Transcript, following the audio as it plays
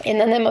In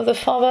the name of the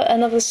Father,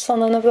 and of the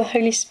Son, and of the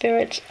Holy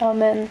Spirit.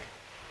 Amen.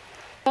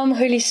 Come,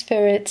 Holy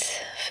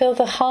Spirit, fill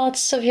the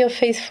hearts of your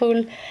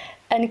faithful,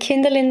 and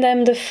kindle in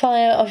them the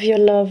fire of your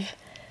love.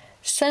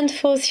 Send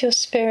forth your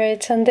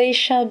Spirit, and they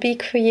shall be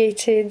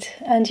created,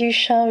 and you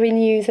shall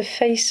renew the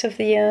face of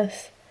the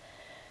earth.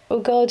 O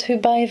God, who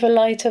by the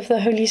light of the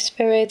Holy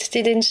Spirit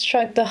did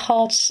instruct the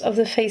hearts of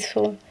the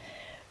faithful,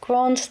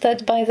 grant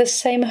that by the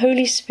same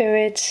Holy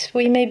Spirit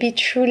we may be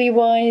truly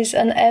wise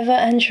and ever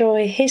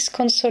enjoy his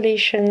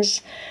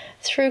consolations,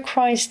 through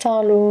Christ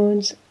our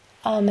Lord.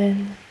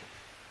 Amen.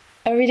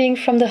 A reading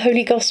from the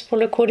Holy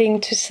Gospel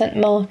according to St.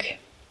 Mark.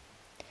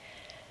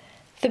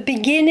 The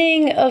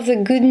beginning of the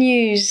good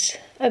news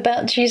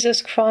about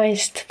Jesus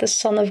Christ, the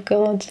Son of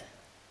God.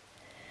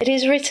 It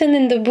is written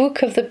in the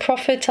book of the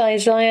prophet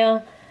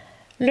Isaiah,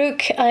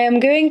 "Look, I am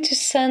going to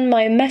send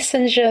my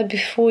messenger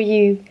before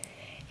you.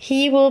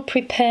 He will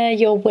prepare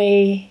your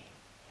way."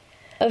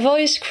 A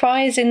voice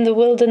cries in the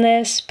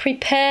wilderness,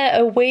 "Prepare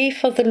a way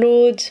for the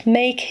Lord,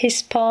 make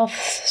his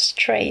path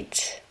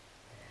straight."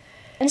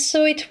 And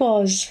so it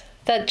was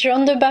that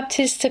John the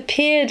Baptist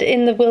appeared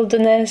in the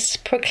wilderness,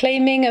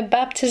 proclaiming a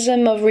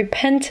baptism of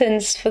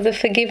repentance for the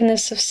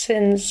forgiveness of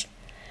sins.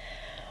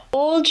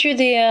 All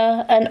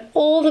Judea and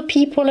all the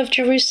people of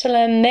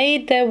Jerusalem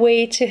made their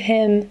way to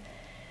him,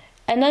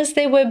 and as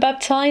they were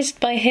baptized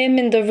by him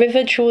in the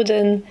river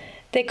Jordan,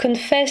 they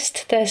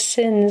confessed their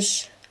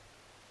sins.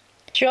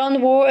 John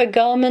wore a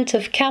garment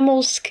of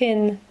camel's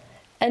skin,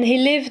 and he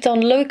lived on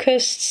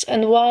locusts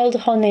and wild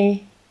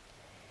honey.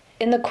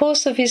 In the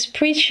course of his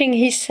preaching,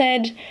 he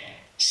said,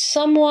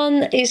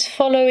 "Someone is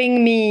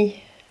following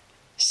me,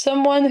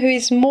 someone who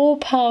is more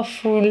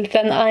powerful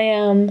than I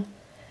am,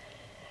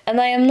 and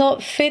I am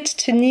not fit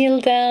to kneel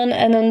down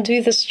and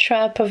undo the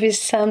strap of his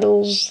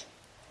sandals.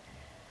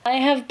 I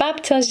have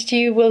baptized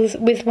you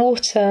with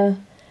water,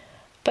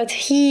 but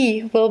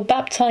he will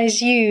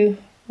baptize you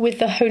with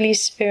the Holy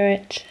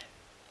Spirit."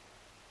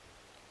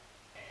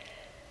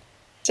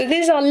 So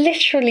these are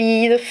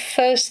literally the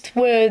first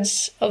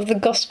words of the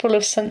Gospel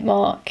of St.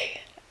 Mark,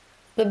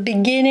 the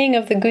beginning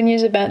of the good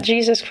news about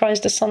Jesus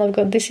Christ, the Son of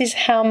God. This is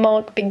how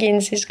Mark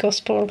begins his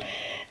Gospel.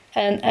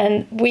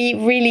 And we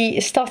really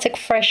start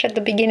afresh at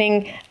the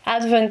beginning.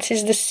 Advent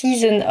is the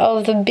season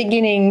of the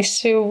beginning,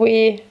 so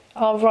we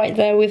are right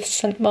there with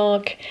St.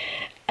 Mark.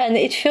 And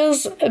it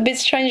feels a bit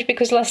strange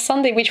because last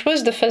Sunday, which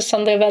was the first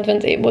Sunday of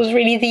Advent, it was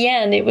really the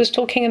end. It was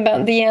talking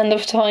about the end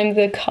of time,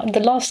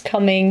 the last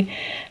coming,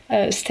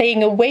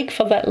 staying awake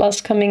for that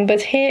last coming.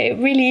 But here it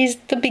really is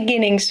the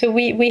beginning. So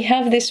we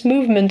have this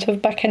movement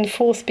of back and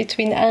forth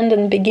between end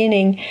and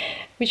beginning,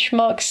 which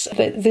marks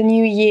the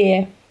new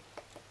year.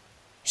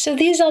 So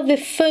these are the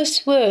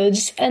first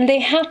words, and they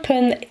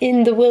happen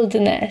in the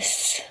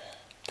wilderness.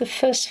 The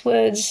first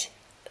words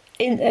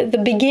in the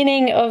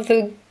beginning of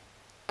the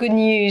good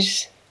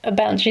news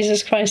about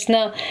Jesus Christ.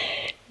 Now,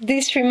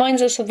 this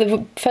reminds us of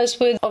the first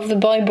word of the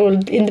Bible.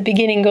 In the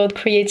beginning, God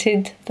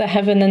created the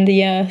heaven and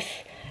the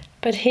earth.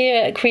 But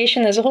here,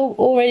 creation has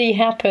already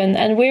happened,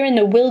 and we're in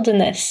the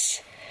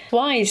wilderness.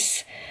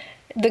 Twice,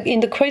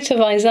 in the quote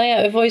of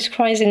Isaiah, a voice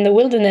cries in the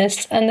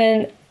wilderness,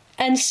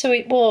 and so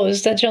it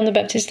was that John the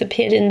Baptist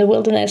appeared in the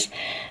wilderness.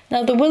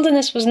 Now, the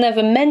wilderness was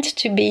never meant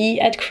to be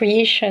at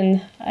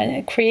creation.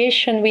 At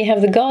creation, we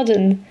have the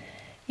garden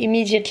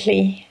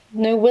immediately.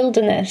 No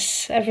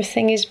wilderness.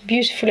 Everything is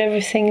beautiful,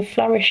 everything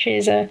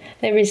flourishes,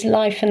 there is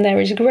life and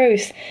there is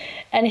growth.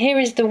 And here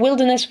is the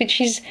wilderness,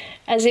 which is,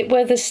 as it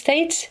were, the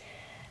state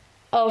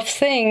of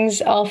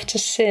things after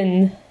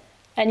sin.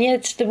 And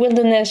yet the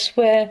wilderness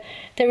where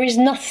there is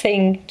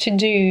nothing to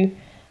do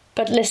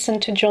but listen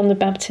to John the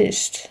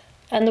Baptist.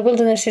 And the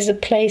wilderness is a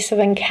place of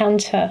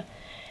encounter.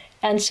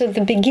 And so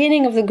the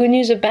beginning of the good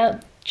news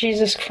about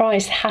Jesus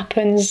Christ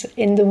happens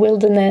in the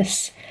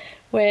wilderness,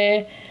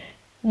 where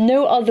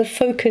no other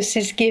focus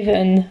is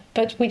given,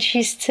 but which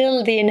is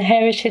still the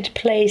inherited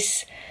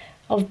place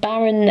of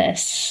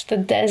barrenness, the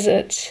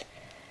desert.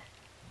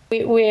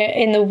 We're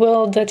in a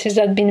world that has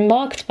been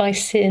marked by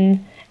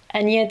sin,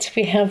 and yet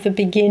we have the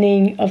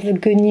beginning of the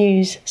good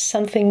news,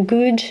 something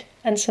good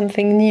and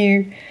something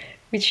new,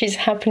 which is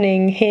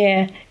happening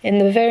here in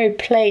the very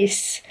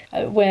place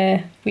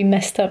where we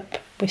messed up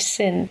with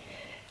sin.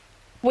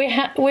 We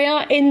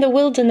are in the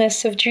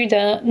wilderness of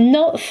Judah,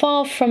 not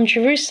far from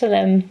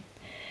Jerusalem,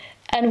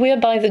 and we're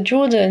by the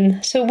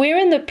Jordan. So we're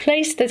in the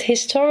place that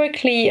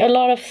historically a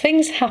lot of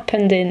things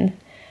happened in.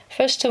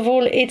 First of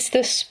all, it's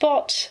the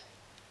spot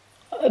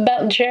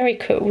about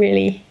Jericho,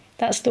 really.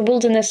 That's the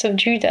wilderness of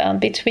Judah,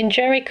 between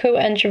Jericho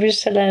and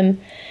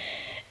Jerusalem.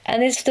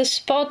 And it's the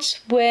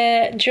spot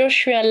where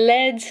Joshua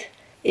led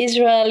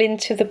Israel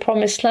into the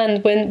promised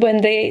land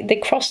when they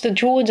crossed the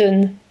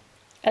Jordan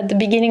at the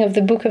beginning of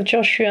the book of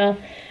Joshua,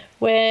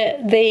 where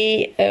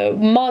they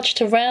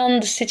marched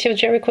around the city of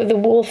Jericho. The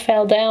wall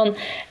fell down.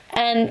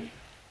 And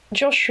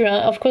Joshua,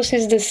 of course,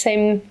 is the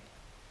same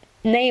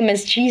name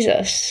as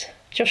Jesus.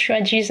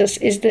 Joshua, Jesus,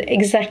 is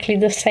exactly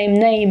the same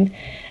name.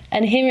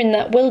 And here in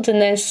that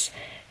wilderness,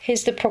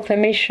 here's the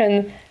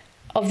proclamation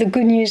of the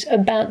good news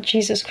about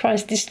Jesus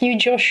Christ, this new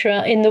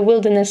Joshua in the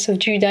wilderness of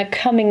Judah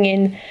coming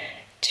in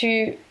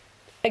to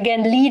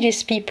again lead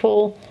his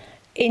people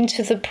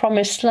into the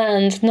promised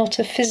land, not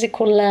a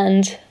physical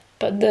land,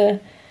 but the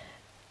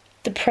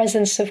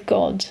presence of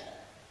God,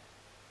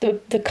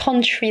 the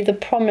country, the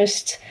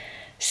promised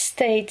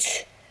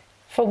state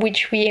for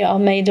which we are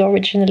made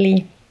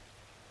originally.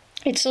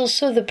 It's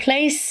also the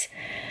place,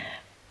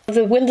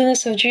 the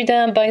wilderness of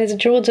Judah by the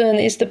Jordan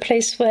is the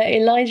place where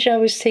Elijah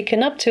was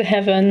taken up to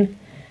heaven.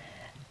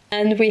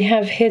 And we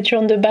have here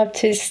John the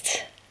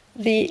Baptist,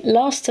 the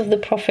last of the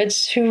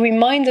prophets, who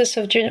remind us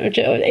of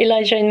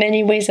Elijah in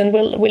many ways, and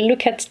we'll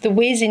look at the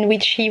ways in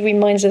which he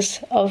reminds us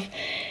of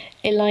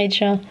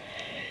Elijah.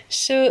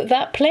 So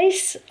that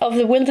place of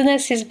the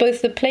wilderness is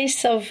both the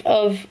place of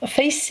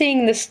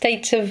facing the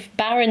state of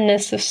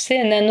barrenness of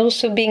sin and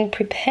also being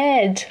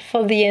prepared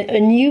for a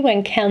new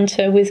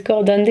encounter with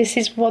God. And this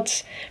is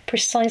what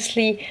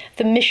precisely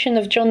the mission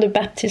of John the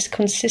Baptist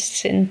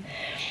consists in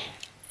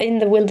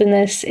the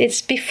wilderness.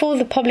 It's before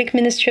the public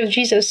ministry of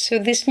Jesus, so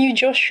this new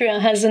Joshua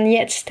hasn't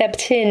yet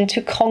stepped in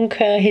to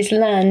conquer his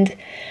land,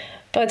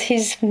 but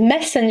his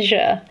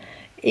messenger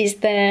is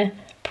there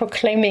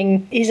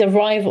proclaiming his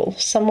arrival.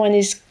 Someone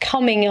is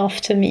coming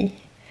after me.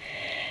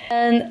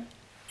 And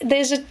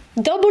there's a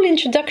double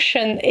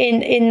introduction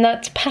in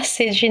that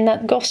passage, in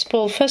that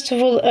gospel. First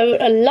of all,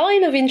 a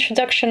line of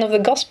introduction of the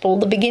gospel,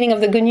 the beginning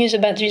of the good news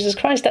about Jesus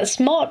Christ. That's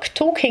Mark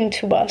talking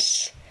to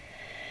us.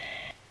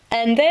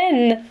 And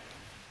then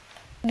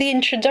the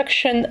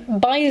introduction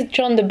by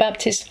John the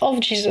Baptist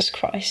of Jesus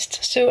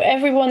Christ. So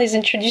everyone is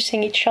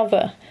introducing each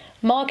other.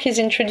 Mark is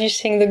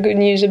introducing the good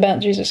news about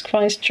Jesus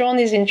Christ. John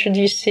is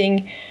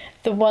introducing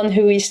the one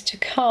who is to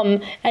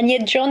come. And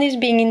yet John is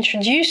being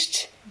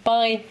introduced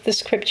by the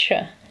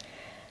scripture.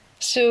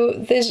 So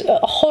there's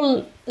a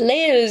whole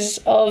layers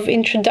of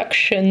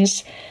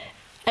introductions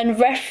and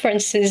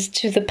references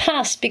to the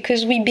past,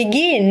 because we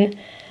begin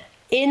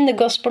in the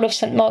Gospel of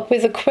St. Mark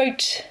with a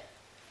quote,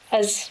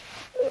 as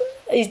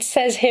it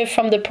says here,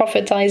 from the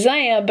prophet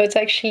Isaiah, but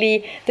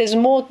actually there's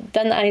more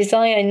than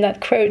Isaiah in that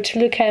quote.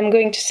 Look, I am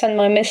going to send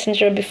my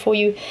messenger before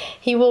you.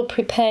 He will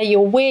prepare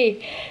your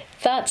way.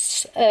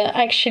 That's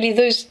actually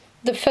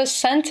the first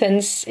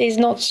sentence is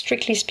not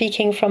strictly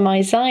speaking from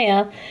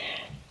Isaiah.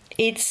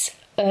 It's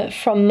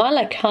from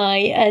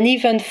Malachi, and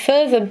even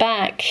further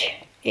back,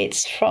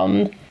 it's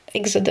from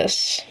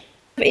Exodus.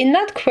 In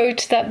that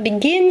quote that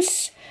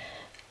begins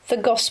the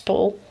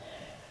Gospel,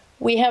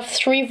 we have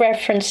three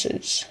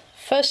references.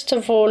 First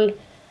of all,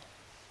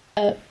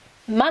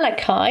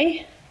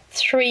 Malachi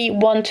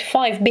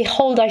 3:1-5,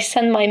 "Behold, I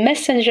send my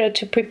messenger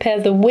to prepare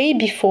the way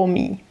before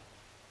me."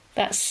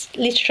 That's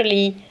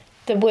literally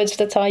the words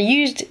that are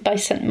used by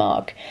St.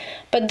 Mark.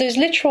 But those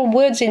literal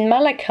words in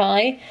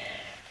Malachi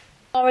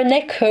are an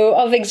echo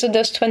of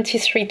Exodus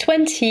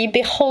 23:20,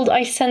 "Behold,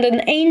 I send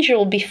an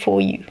angel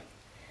before you."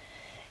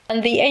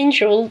 And the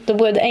angel, the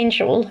word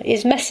angel,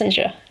 is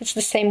messenger. It's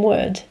the same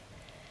word.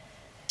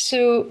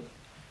 So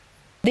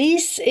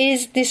this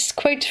is this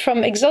quote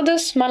from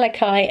Exodus,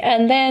 Malachi,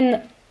 and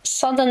then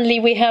suddenly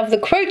we have the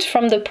quote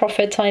from the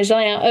prophet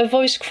Isaiah, "A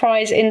voice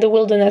cries in the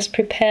wilderness,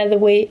 prepare the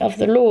way of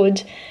the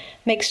Lord,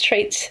 make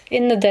straight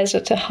in the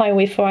desert a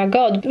highway for our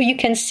God." You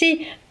can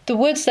see the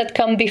words that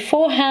come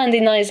beforehand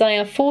in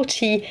Isaiah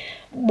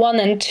 40:1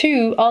 and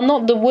 2 are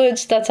not the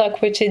words that are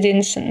quoted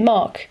in St.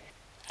 Mark.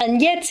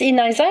 And yet in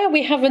Isaiah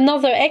we have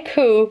another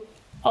echo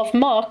of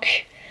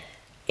Mark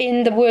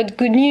in the word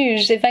good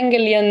news.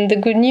 Evangelion, the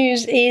good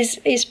news,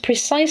 is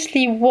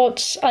precisely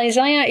what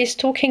Isaiah is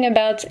talking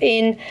about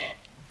in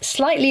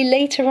slightly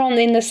later on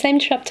in the same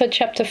chapter,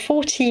 chapter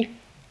 40,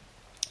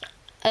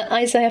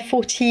 Isaiah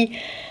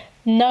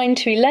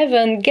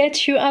 49-11,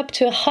 "Get you up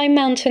to a high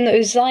mountain,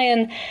 O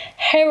Zion,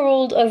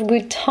 herald of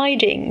good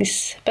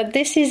tidings." But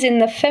this is in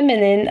the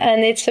feminine,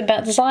 and it's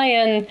about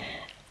Zion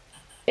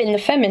in the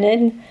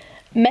feminine,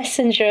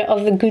 messenger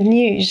of the good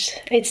news.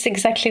 It's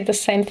exactly the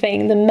same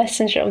thing, the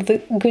messenger of the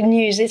good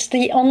news. It's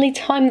the only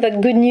time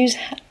that good news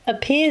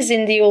appears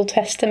in the Old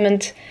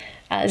Testament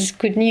as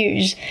good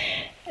news.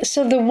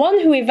 So the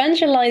one who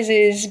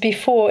evangelizes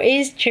before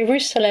is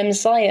Jerusalem,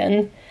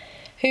 Zion,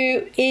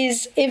 who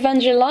is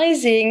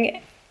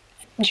evangelizing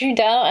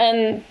Judah,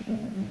 and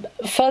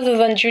further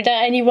than Judah,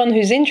 anyone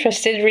who's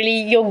interested,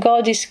 really, your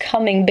God is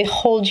coming.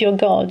 Behold your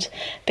God.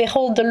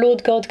 Behold, the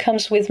Lord God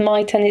comes with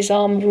might, and his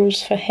arm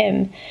rules for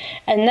him.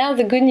 And now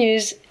the good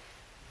news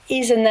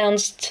is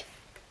announced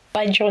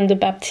by John the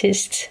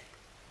Baptist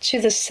to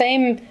the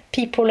same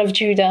people of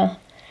Judah,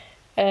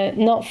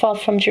 not far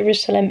from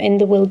Jerusalem in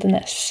the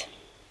wilderness.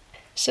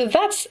 So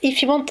that's,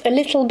 if you want, a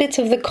little bit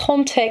of the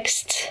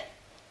context.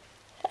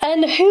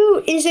 And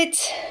who is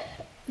it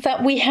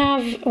that we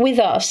have with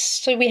us?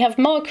 So we have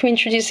Mark, who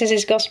introduces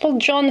his gospel,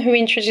 John, who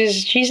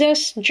introduces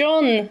Jesus.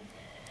 John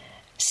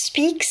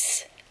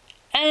speaks,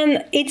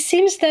 and it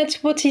seems that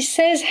what he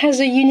says has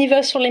a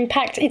universal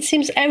impact. It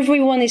seems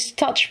everyone is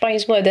touched by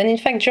his word. And in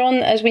fact,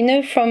 John, as we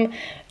know from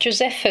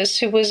Josephus,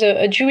 who was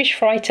a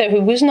Jewish writer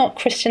who was not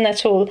Christian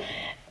at all,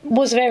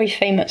 was very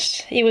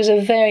famous. He was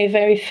a very,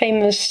 very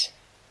famous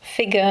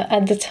figure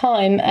at the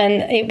time,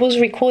 and it was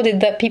recorded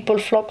that people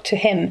flocked to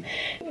him.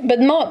 But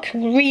Mark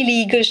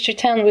really goes to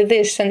town with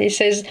this, and he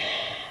says,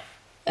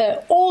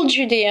 all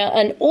Judea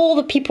and all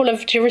the people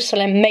of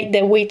Jerusalem made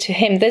their way to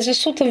him. There's a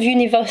sort of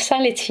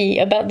universality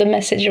about the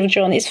message of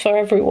John. It's for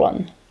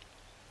everyone.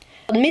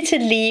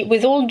 Admittedly,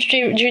 with all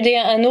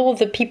Judea and all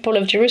the people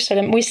of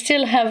Jerusalem, we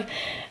still have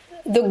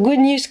the good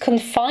news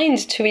confined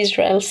to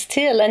Israel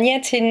still. And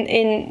yet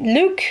in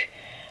Luke,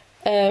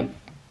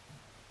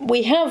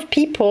 we have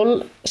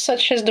people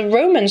such as the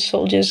Roman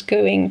soldiers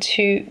going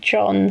to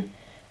John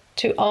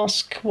to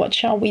ask, what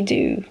shall we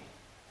do?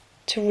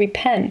 To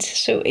repent.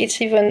 So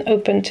it's even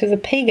open to the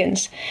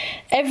pagans.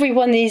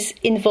 Everyone is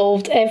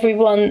involved.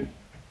 Everyone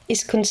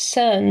is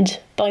concerned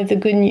by the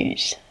good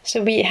news.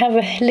 So we have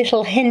a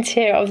little hint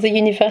here of the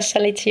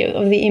universality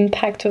of the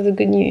impact of the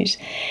good news.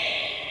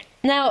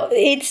 Now,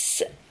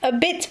 it's a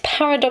bit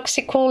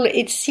paradoxical,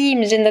 it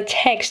seems, in the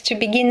text to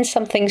begin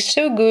something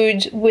so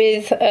good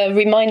with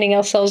reminding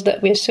ourselves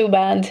that we're so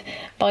bad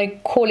by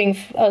calling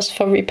us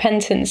for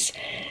repentance,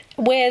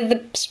 where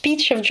the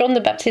speech of John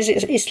the Baptist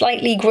is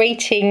slightly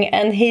grating,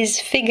 and his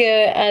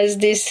figure as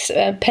this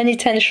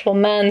penitential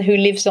man who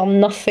lives on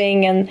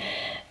nothing and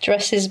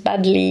dresses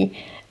badly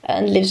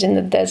and lives in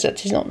the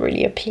desert is not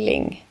really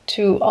appealing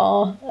to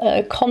our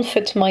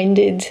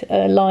comfort-minded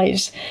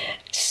lives.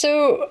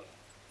 So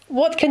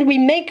what can we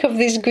make of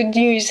this good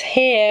news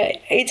here?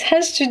 It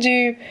has to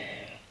do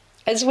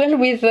as well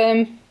with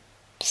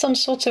some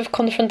sort of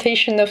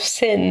confrontation of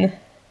sin.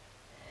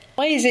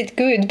 Why is it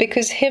good?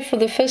 Because here, for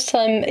the first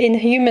time in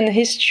human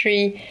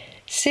history,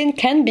 sin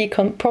can be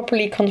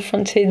properly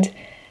confronted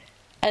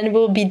and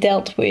will be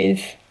dealt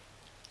with.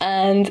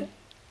 And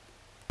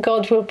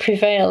God will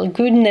prevail,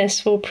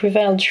 goodness will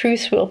prevail,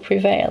 truth will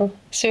prevail.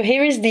 So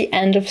here is the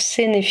end of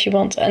sin, if you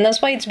want. And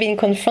that's why it's been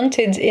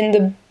confronted in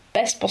the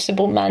best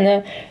possible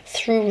manner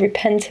through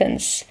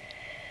repentance.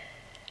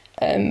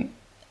 The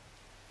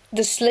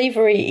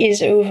slavery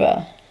is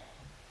over,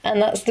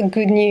 and that's the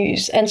good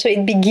news. And so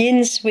it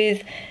begins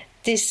with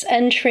this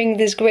entering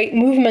this great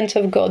movement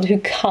of God who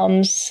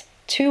comes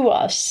to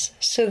us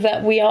so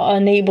that we are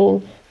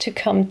unable to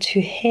come to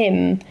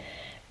him.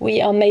 We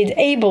are made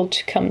able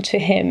to come to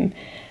him.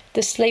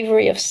 The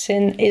slavery of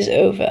sin is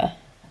over.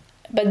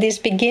 But this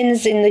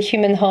begins in the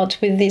human heart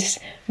with this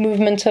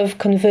movement of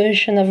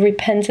conversion, of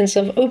repentance,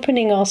 of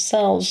opening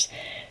ourselves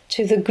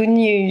to the good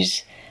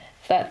news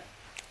that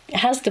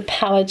has the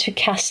power to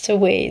cast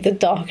away the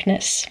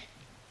darkness.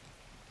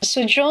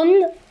 So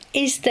John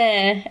is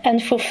there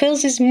and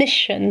fulfills his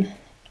mission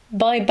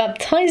by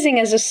baptizing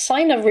as a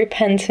sign of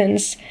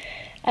repentance,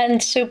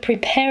 and so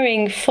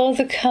preparing for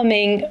the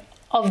coming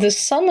of the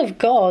Son of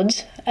God.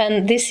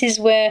 And this is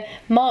where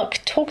Mark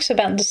talks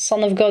about the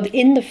Son of God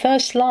in the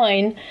first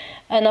line,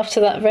 and after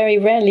that very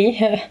rarely,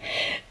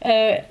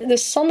 the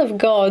Son of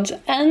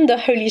God and the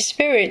Holy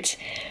Spirit.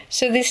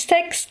 So this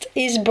text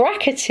is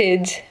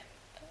bracketed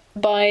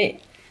by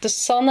the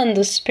Son and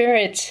the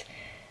Spirit.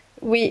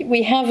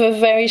 We have a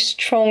very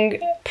strong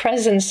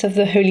presence of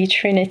the Holy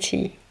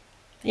Trinity.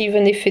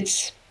 Even if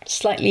it's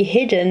slightly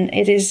hidden,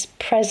 it is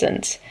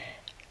present.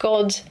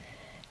 God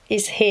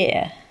is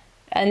here.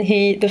 And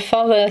the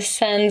Father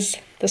sends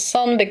the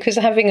Son, because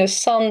having a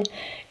Son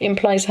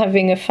implies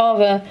having a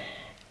Father,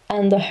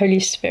 and the Holy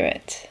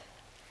Spirit.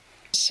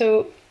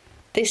 So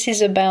this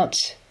is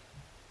about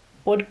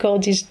what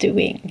God is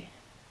doing.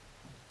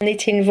 And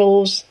it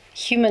involves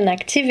human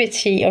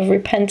activity of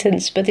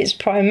repentance, but it's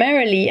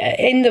primarily,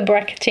 in the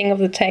bracketing of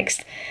the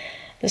text,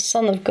 the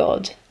Son of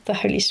God, the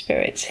Holy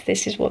Spirit.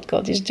 This is what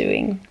God is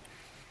doing.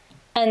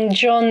 And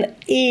John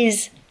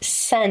is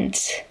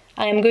sent.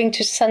 I am going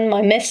to send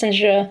my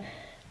messenger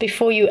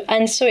before you.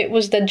 And so it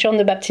was that John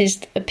the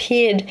Baptist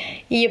appeared.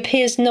 He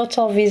appears not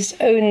of his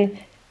own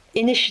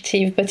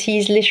initiative, but he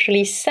is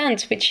literally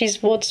sent, which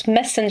is what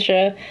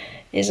messenger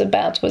is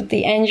about, what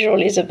the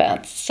angel is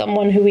about,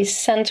 someone who is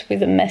sent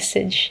with a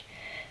message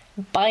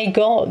by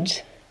God.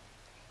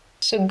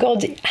 So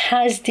God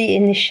has the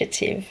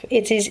initiative.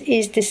 It is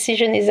his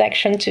decision, his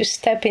action to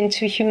step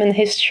into human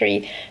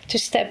history, to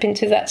step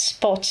into that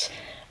spot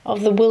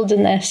of the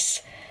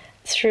wilderness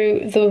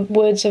through the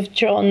words of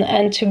John,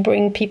 and to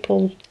bring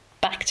people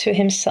back to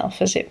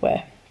himself, as it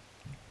were.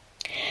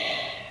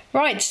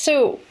 Right,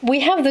 so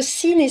we have the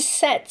scene is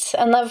set,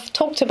 and I've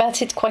talked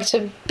about it quite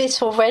a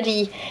bit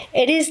already.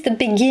 It is the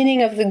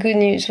beginning of the good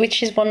news,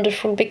 which is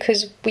wonderful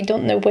because we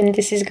don't know when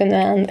this is going to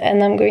end,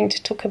 and I'm going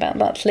to talk about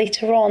that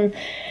later on.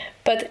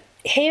 But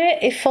here,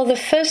 if for the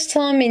first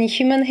time in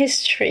human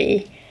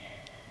history,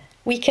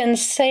 we can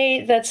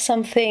say that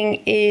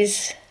something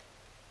is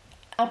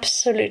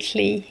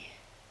absolutely,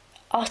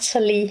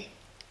 utterly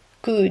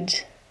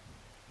good.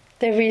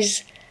 There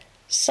is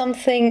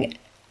something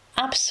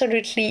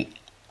absolutely,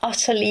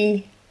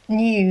 utterly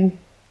new.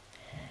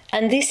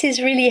 And this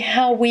is really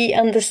how we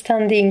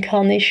understand the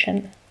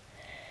incarnation.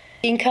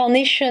 The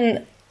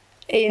incarnation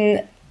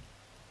in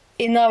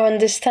our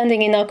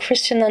understanding, in our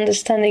Christian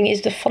understanding,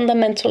 is the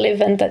fundamental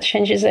event that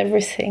changes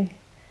everything.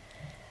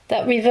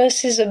 that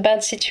reverses a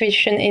bad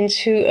situation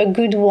into a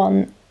good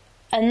one,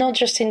 and not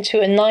just into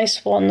a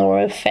nice one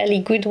or a fairly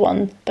good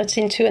one, but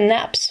into an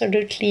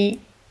absolutely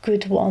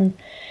good one.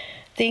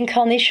 The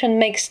incarnation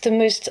makes the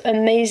most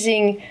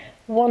amazing,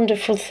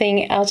 wonderful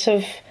thing out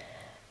of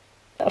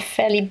a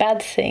fairly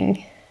bad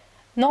thing.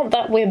 Not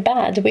that we're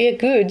bad, we're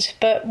good,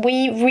 but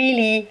we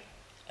really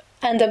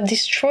end up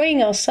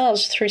destroying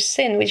ourselves through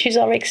sin, which is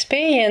our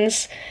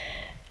experience.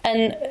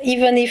 And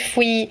even if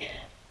we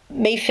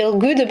may feel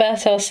good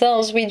about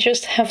ourselves, we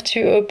just have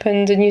to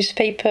open the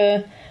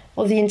newspaper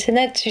or the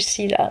internet to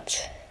see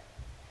that.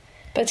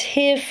 But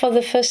here, for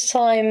the first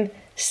time,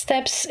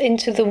 steps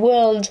into the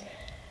world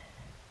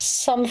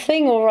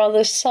something, or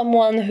rather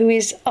someone, who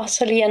is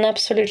utterly and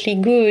absolutely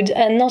good,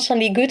 and not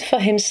only good for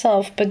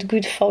himself, but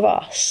good for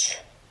us.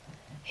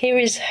 Here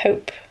is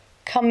hope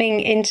coming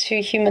into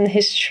human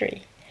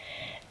history.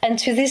 And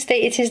to this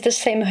day, it is the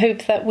same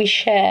hope that we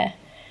share.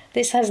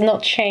 This has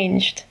not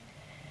changed.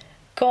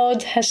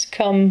 God has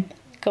come.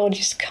 God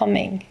is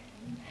coming.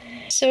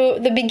 So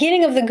the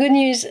beginning of the good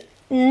news,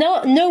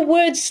 no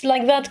words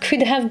like that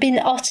could have been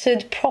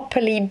uttered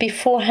properly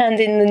beforehand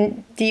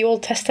in the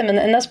Old Testament.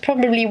 And that's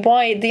probably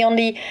why the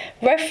only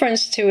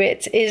reference to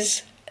it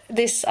is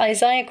this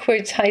Isaiah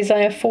quote,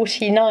 Isaiah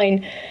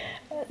 49,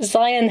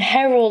 Zion,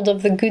 herald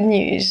of the good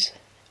news,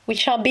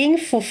 which are being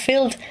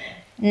fulfilled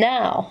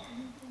now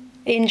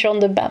in John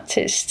the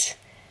Baptist,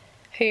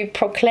 who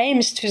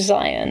proclaims to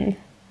Zion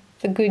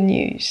the good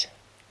news.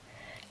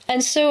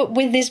 And so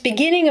with this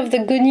beginning of the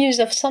good news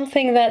of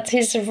something that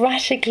is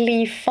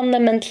radically,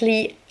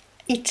 fundamentally,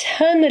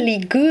 eternally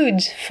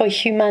good for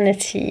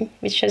humanity,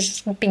 which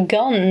has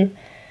begun,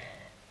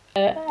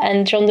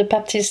 and John the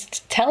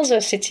Baptist tells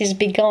us it is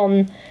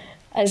begun,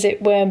 as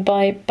it were,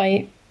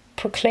 by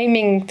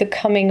proclaiming the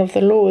coming of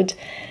the Lord,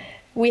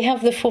 we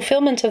have the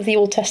fulfillment of the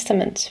Old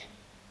Testament.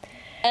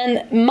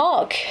 And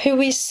Mark,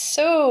 who is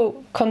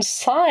so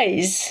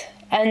concise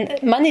and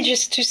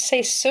manages to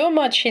say so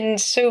much in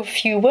so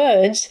few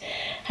words,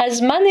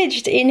 has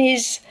managed in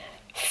his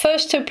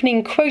first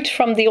opening quote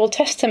from the Old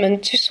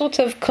Testament to sort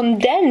of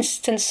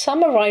condense and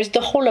summarize the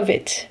whole of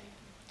it.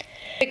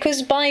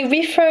 Because by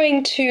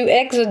referring to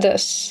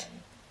Exodus,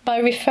 by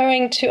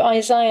referring to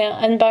Isaiah,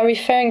 and by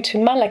referring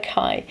to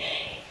Malachi,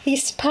 he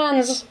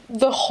spans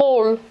the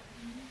whole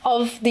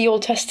of the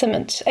Old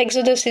Testament.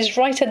 Exodus is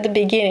right at the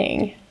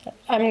beginning.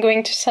 I'm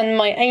going to send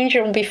my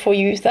angel before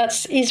you.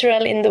 That's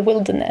Israel in the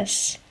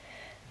wilderness.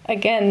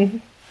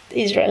 Again,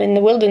 Israel in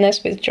the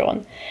wilderness with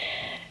John.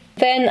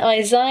 Then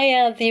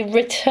Isaiah, the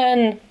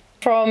return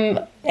from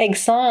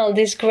exile,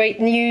 this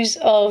great news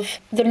of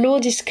the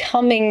Lord is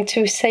coming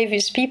to save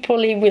his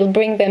people. He will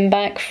bring them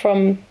back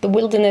from the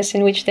wilderness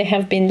in which they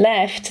have been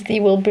left. He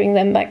will bring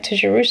them back to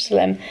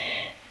Jerusalem.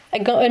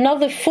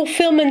 Another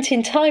fulfillment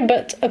in time,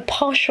 but a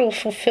partial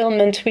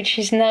fulfillment, which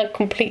is now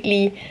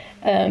completely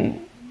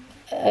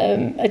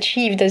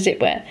achieved, as it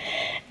were.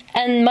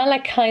 And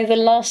Malachi, the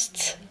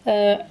last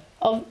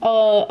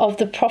of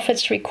the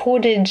prophets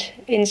recorded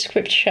in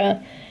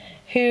Scripture,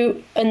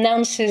 who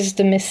announces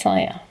the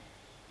Messiah.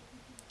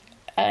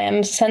 I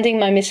am sending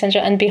my messenger,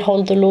 and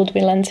behold, the Lord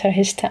will enter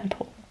his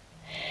temple.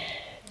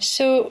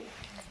 So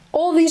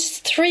all these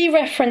three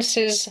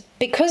references,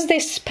 because they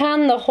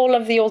span the whole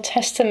of the Old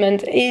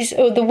Testament, is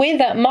the way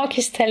that Mark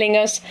is telling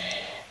us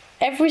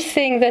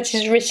everything that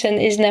is written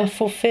is now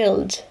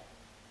fulfilled.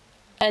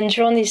 And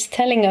John is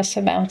telling us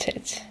about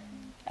it.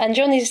 And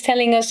John is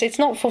telling us it's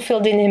not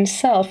fulfilled in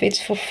himself,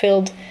 it's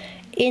fulfilled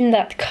in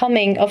that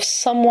coming of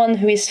someone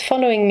who is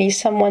following me,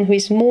 someone who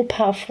is more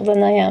powerful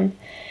than I am.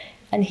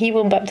 And he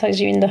will baptize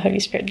you in the Holy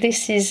Spirit.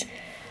 This is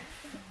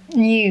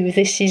new,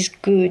 this is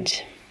good.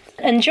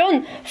 And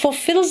John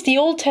fulfills the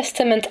Old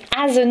Testament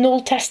as an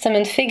Old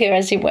Testament figure,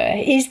 as it were.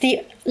 He's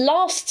the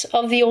last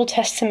of the Old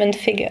Testament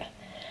figure.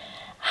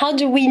 How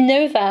do we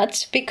know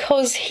that?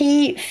 Because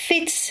he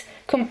fits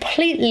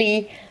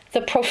completely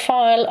the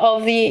profile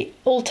of the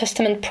Old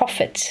Testament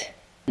prophet.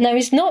 Now,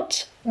 he's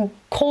not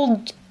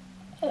called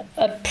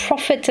a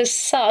prophet as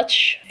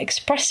such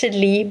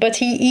expressly, but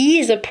he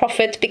is a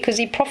prophet because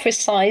he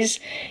prophesies,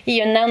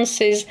 he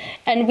announces,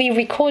 and we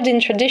record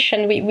in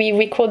tradition, we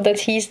record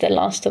that he's the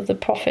last of the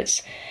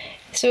prophets.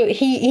 So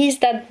he is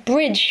that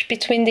bridge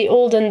between the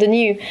old and the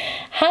new.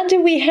 How do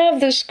we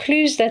have those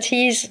clues that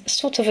he is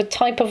sort of a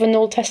type of an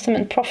Old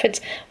Testament prophet?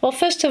 Well,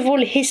 first of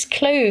all, his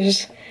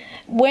clothes.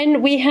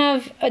 When we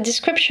have a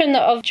description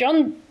of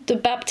John the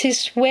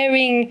Baptist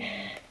wearing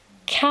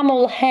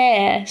camel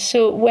hair,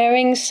 so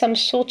wearing some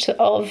sort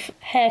of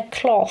hair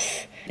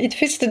cloth, it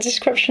fits the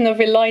description of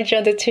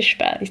Elijah the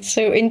Tishbite.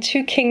 So in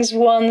 2 Kings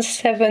 1,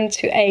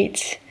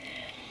 7-8,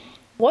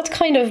 what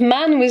kind of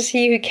man was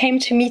he who came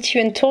to meet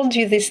you and told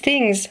you these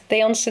things?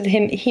 They answered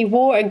him, he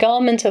wore a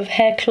garment of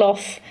hair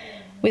cloth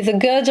with a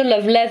girdle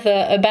of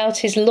leather about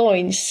his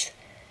loins.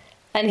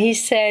 And he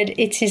said,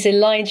 it is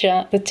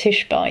Elijah the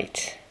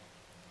Tishbite.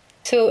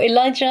 So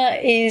Elijah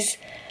is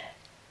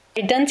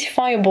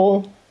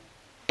identifiable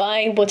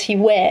by what he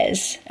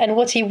wears. And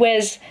what he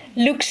wears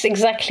looks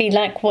exactly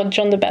like what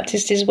John the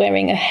Baptist is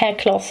wearing, a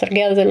haircloth, a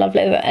girdle of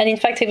leather. And in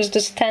fact, it was the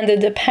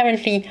standard,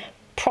 apparently,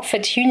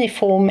 prophet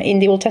uniform in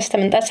the Old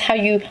Testament. That's how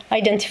you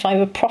identify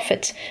a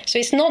prophet. So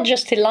it's not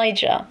just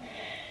Elijah.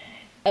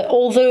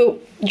 Although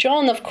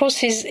John, of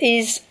course,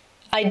 is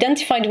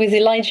identified with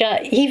Elijah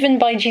even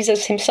by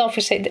Jesus himself,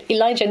 who said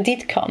Elijah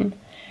did come.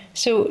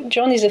 So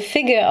John is a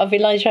figure of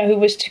Elijah who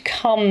was to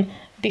come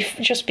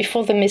just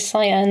before the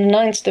Messiah and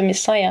announce the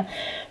Messiah.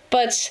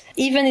 But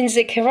even in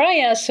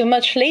Zechariah, so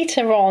much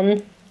later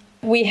on,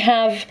 we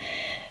have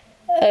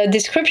a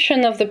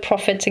description of the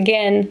prophet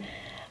again.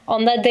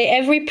 On that day,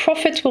 every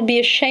prophet will be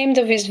ashamed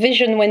of his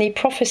vision when he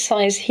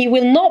prophesies. He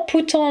will not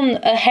put on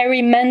a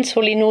hairy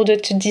mantle in order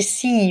to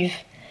deceive.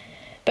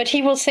 But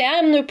he will say, I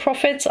am no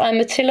prophet, I am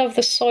a tiller of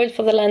the soil,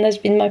 for the land has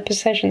been my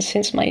possession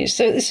since my youth.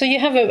 So you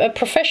have a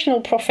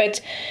professional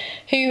prophet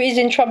who is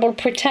in trouble,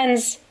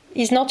 pretends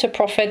he's not a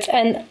prophet,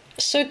 and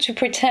so to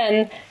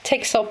pretend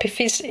takes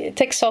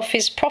off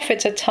his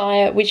prophet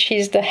attire, which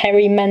is the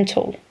hairy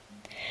mantle.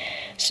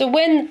 So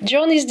when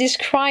John is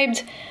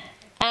described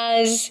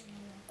as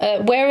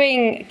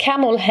wearing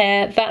camel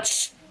hair,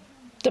 that's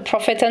the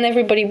prophet, and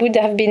everybody would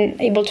have been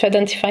able to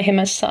identify him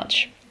as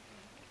such.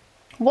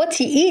 What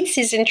he eats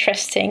is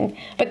interesting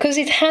because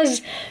it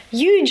has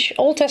huge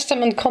Old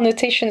Testament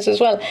connotations as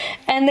well.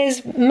 And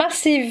there's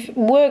massive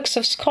works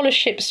of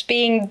scholarships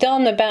being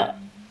done about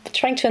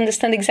trying to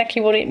understand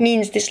exactly what it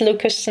means, this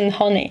locusts and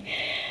honey.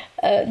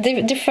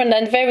 Different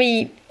and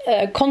very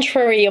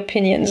contrary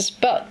opinions.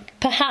 But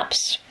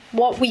perhaps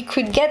what we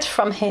could get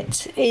from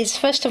it is,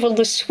 first of all,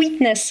 the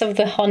sweetness of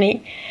the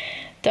honey.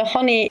 The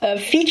honey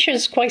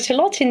features quite a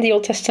lot in the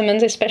Old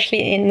Testament,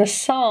 especially in the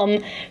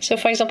Psalm. So,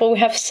 for example, we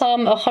have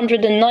Psalm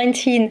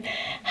 119,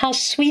 how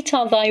sweet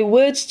are thy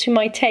words to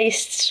my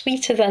taste,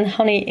 sweeter than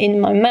honey in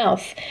my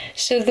mouth.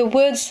 So the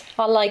words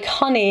are like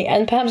honey,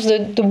 and perhaps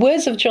the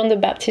words of John the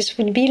Baptist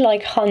would be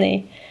like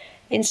honey,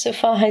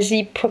 insofar as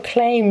he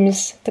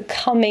proclaims the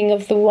coming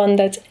of the one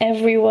that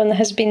everyone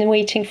has been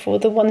waiting for,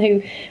 the one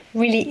who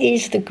really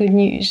is the good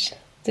news,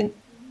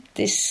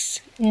 this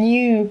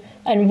new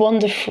and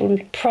wonderful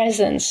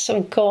presence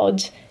of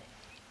God,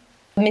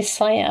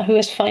 Messiah, who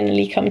has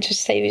finally come to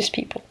save his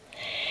people.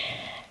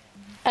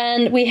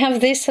 And we have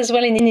this as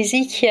well in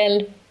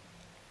Ezekiel.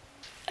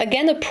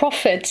 Again, a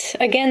prophet,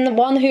 again,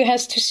 one who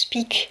has to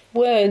speak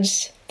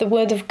words, the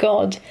word of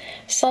God.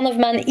 Son of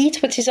man,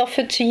 eat what is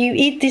offered to you,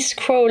 eat this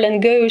scroll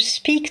and go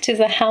speak to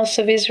the house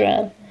of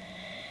Israel.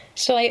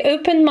 So I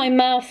opened my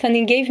mouth and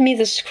he gave me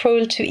the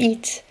scroll to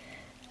eat.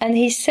 And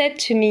he said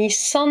to me,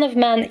 Son of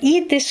man,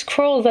 eat this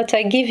scroll that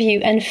I give you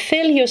and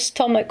fill your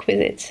stomach with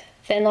it.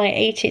 Then I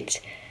ate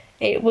it.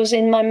 It was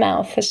in my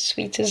mouth as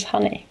sweet as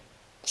honey.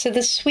 So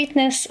the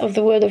sweetness of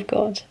the word of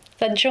God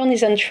that John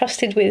is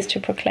entrusted with to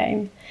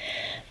proclaim.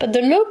 But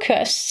the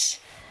locusts,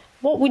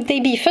 what would they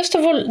be? First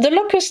of all, the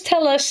locusts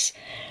tell us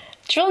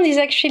John is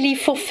actually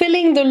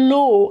fulfilling the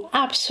law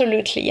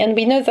absolutely. And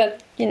we know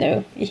that,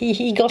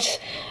 he got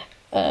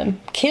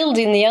killed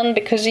in the end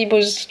because he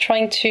was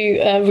trying to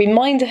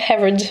remind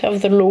Herod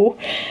of the law,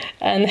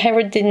 and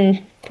Herod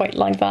didn't quite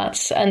like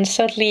that, and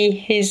certainly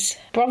his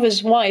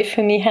brother's wife,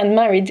 whom he had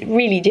married,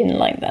 really didn't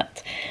like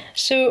that.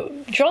 So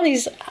John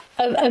is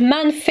a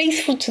man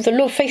faithful to the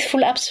law,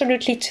 faithful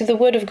absolutely to the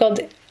word of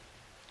God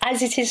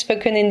as it is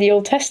spoken in the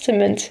Old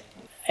Testament,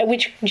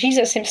 which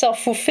Jesus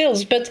himself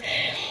fulfills, but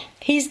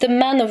he's the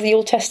man of the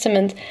Old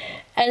Testament.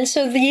 And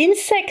so the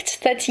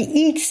insect that he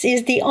eats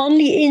is the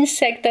only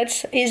insect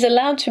that is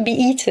allowed to be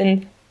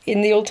eaten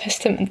in the Old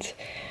Testament,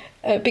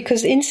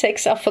 because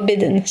insects are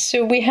forbidden.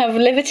 So we have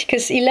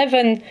Leviticus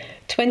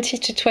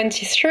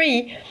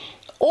 11:20-23.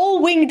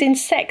 All winged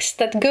insects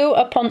that go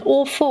upon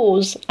all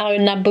fours are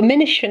an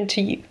abomination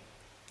to you.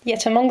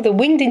 Yet among the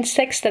winged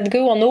insects that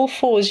go on all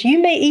fours, you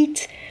may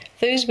eat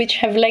those which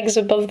have legs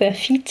above their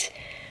feet,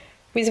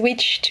 with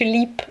which to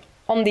leap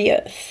on the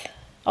earth.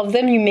 Of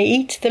them you may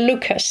eat the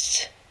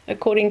locust,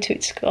 according to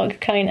its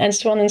kind, and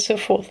so on and so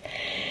forth.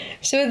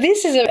 So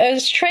this is a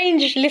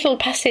strange little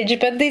passage,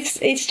 but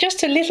it's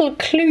just a little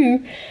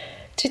clue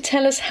to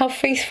tell us how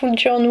faithful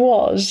John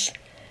was,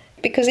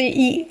 because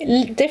he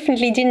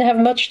definitely didn't have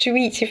much to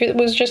eat if it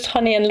was just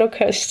honey and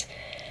locust.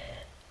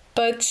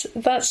 But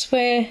that's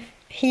where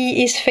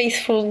he is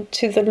faithful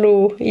to the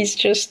law. He's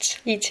just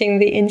eating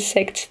the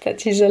insect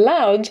that is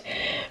allowed.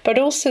 But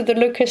also the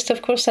locust,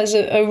 of course, has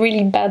a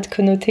really bad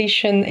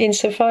connotation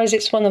insofar as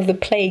it's one of the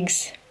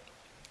plagues.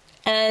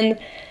 And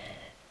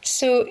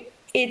so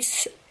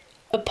it's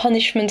a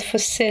punishment for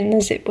sin,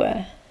 as it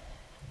were.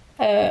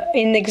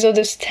 In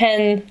Exodus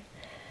 10,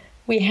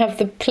 we have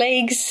the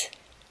plagues,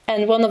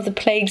 and one of the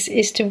plagues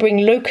is to bring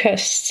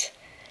locusts.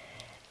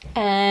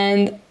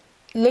 And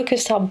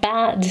locusts are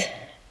bad.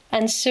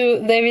 And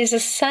so there is a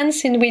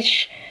sense in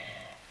which,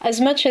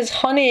 as much as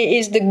honey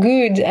is the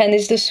good and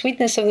is the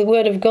sweetness of the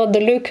word of God,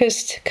 the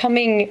locust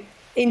coming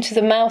into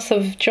the mouth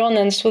of John,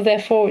 and so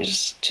therefore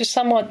to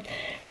somewhat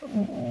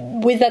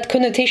with that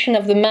connotation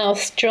of the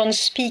mouth, John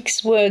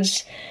speaks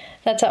words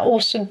that are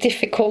also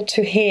difficult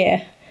to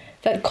hear,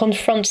 that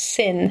confront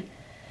sin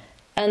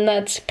and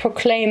that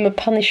proclaim a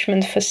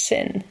punishment for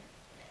sin,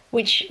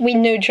 which we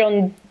know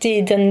John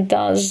did and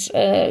does,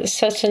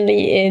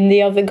 certainly in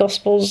the other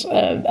Gospels,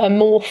 in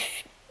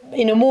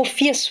a more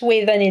fierce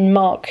way than in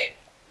Mark.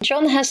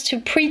 John has to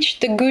preach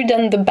the good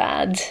and the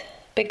bad,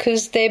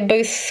 because they're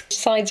both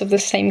sides of the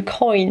same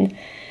coin.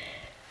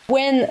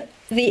 When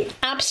the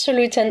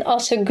absolute and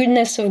utter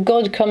goodness of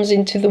God comes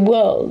into the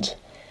world,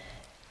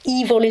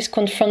 evil is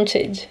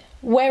confronted,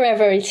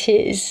 wherever it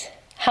is,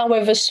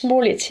 however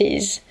small it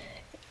is,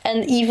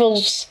 and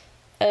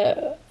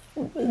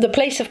the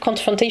place of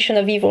confrontation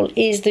of evil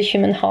is the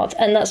human heart.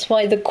 And that's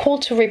why the call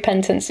to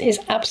repentance is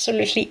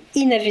absolutely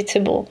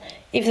inevitable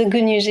if the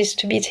good news is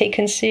to be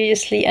taken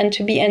seriously and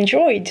to be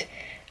enjoyed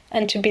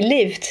and to be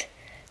lived,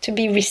 to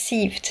be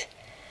received.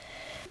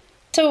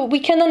 So we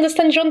can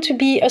understand John to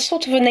be a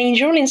sort of an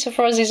angel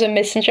insofar as he's a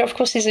messenger. Of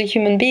course, he's a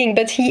human being,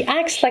 but he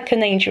acts like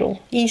an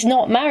angel. He's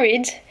not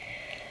married.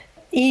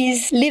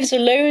 He lives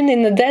alone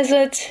in the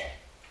desert.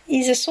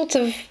 He's a sort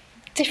of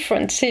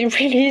different. He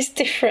really is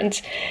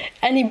different.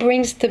 And he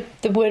brings the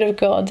word of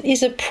God.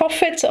 He's a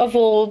prophet of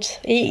old.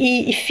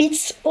 He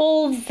fits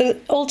all the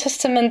Old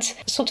Testament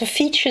sort of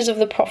features of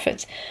the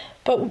prophet.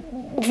 But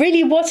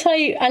really what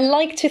I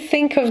like to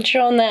think of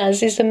John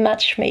as is a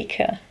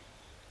matchmaker.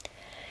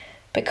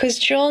 Because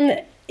John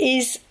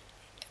is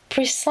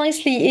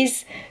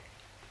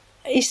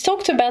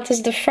talked about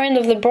as the friend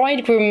of the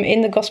bridegroom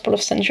in the Gospel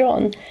of St.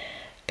 John.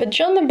 But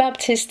John the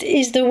Baptist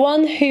is the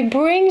one who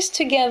brings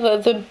together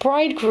the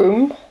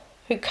bridegroom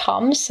who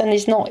comes and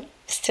is not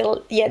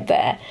still yet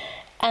there,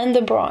 and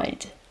the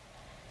bride.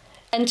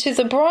 And to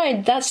the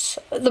bride,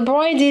 the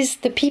bride is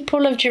the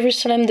people of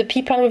Jerusalem, the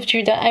people of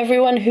Judah,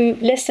 everyone who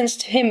listens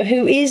to him,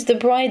 who is the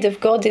bride of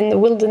God in the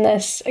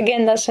wilderness.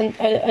 Again, that's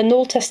an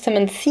Old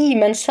Testament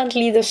theme, and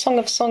suddenly the Song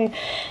of Songs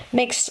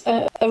makes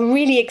a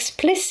really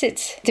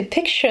explicit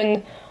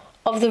depiction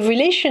of the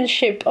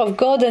relationship of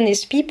God and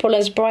his people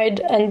as bride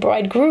and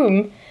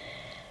bridegroom.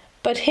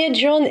 But here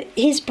John,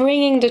 he's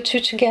bringing the two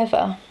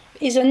together.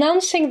 He's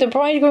announcing the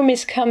bridegroom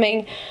is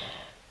coming.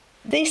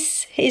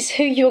 This is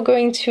who you're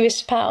going to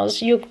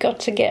espouse. You've got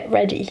to get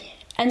ready.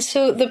 And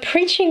so the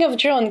preaching of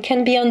John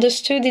can be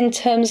understood in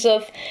terms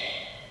of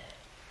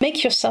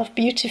make yourself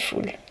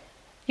beautiful.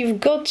 You've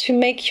got to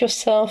make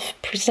yourself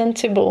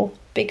presentable,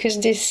 because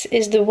this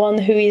is the one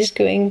who is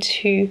going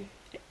to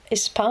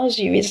espouse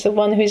you, is the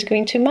one who is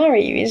going to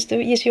marry you,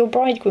 is your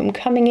bridegroom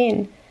coming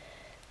in.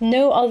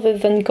 No other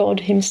than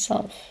God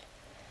himself.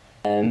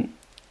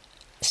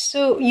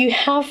 So you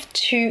have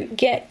to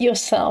get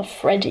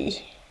yourself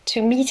ready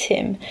to meet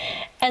him.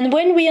 And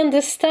when we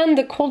understand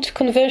the call to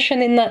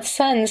conversion in that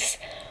sense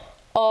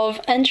of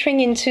entering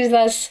into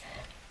this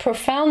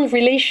profound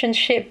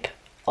relationship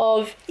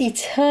of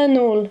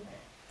eternal,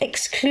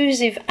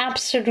 exclusive,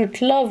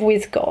 absolute love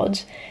with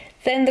God,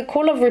 then the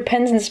call of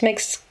repentance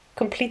makes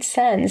complete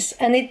sense.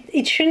 And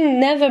it should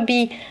never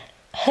be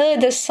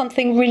heard as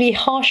something really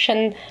harsh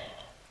and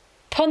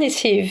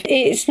punitive.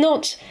 It's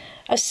not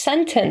a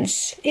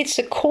sentence, it's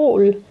a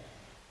call.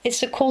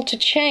 It's a call to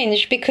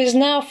change, because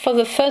now for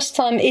the first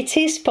time it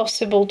is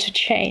possible to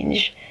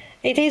change.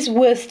 It is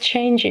worth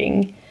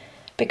changing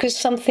because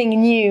something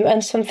new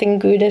and something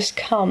good has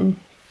come.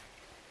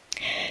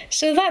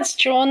 So that's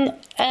John,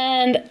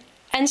 and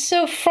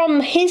so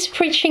from his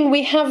preaching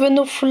we have an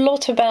awful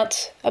lot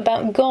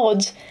about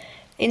God,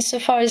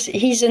 insofar as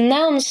he's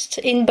announced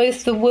in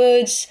both the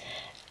words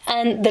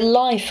and the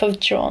life of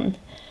John.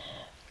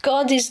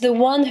 God is the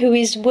one who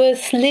is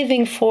worth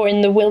living for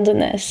in the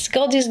wilderness.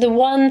 God is the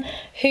one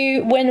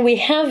who, when we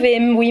have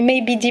him, we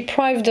may be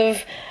deprived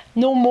of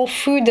normal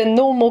food and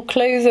normal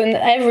clothes and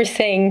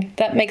everything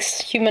that makes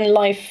human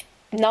life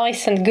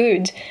nice and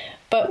good.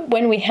 But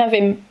when we have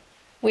him,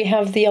 we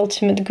have the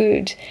ultimate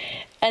good.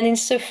 And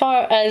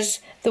insofar as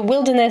the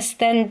wilderness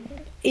then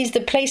is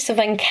the place of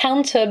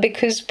encounter,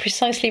 because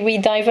precisely we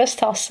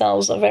divest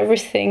ourselves of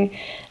everything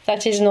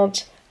that is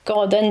not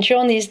God. And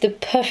John is the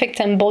perfect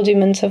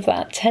embodiment of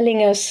that,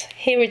 telling us,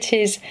 here it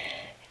is,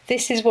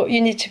 this is what you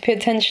need to pay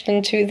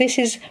attention to, this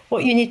is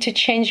what you need to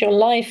change your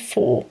life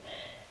for.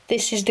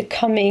 This is the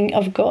coming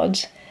of God.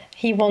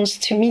 He wants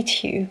to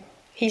meet you.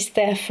 He's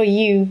there for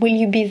you. Will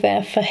you be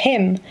there for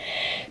him?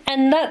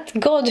 And that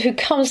God who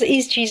comes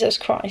is Jesus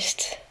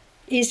Christ.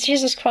 Is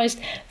Jesus Christ,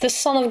 the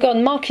Son of God.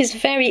 Mark is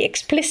very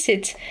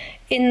explicit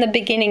in the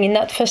beginning, in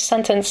that first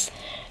sentence.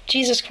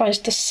 Jesus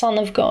Christ, the Son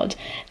of God.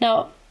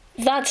 Now,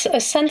 that's a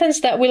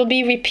sentence that will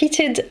be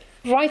repeated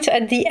right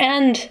at the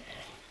end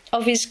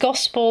of his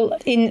gospel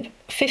in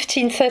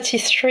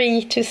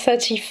 15:33 to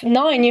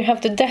 39. You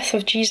have the death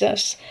of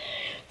Jesus.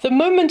 The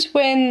moment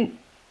when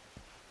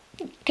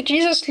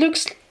Jesus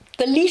looks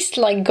the least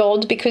like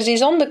God, because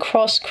he's on the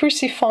cross,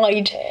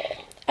 crucified,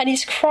 and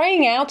he's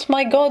crying out,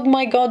 my God,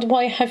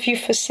 why have you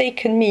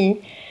forsaken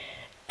me?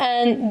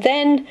 And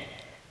then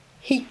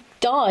he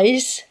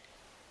dies,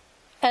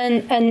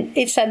 and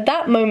it's at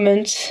that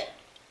moment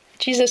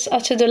Jesus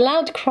uttered a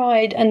loud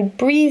cry and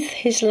breathed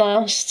his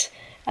last,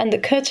 and the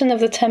curtain of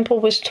the temple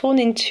was torn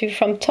in two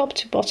from top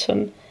to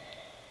bottom.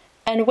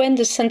 And when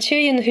the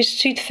centurion who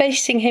stood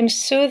facing him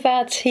saw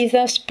that he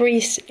thus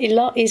breathed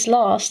his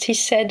last, he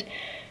said,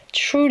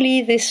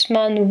 "Truly this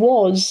man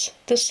was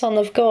the Son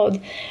of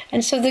God."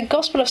 And so the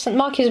Gospel of St.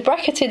 Mark is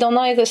bracketed on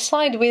either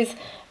side with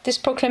this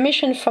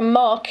proclamation from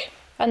Mark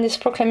and this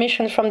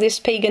proclamation from this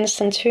pagan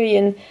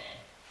centurion.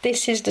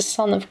 This is the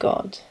Son of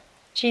God.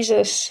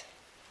 Jesus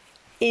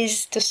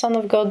is the Son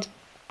of God,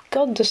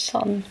 God the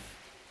Son,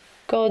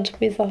 God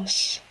with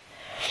us.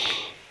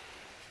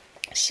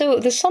 So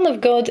the Son of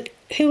God,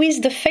 who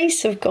is the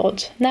face of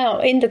God. Now,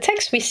 in the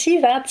text, we see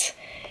that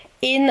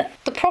in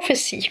the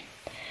prophecy.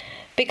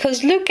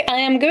 Because look, I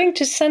am going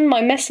to send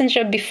my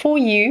messenger before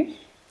you.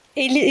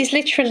 It is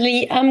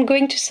literally, I'm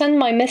going to send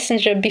my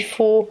messenger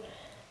before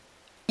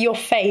your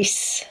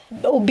face,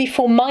 or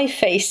before my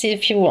face,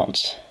 if you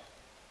want.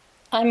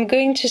 I'm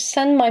going to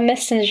send my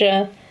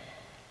messenger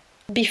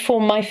before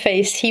my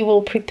face. He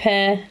will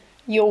prepare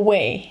your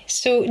way.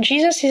 So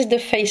Jesus is the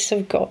face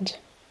of God.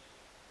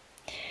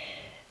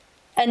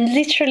 And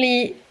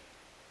literally,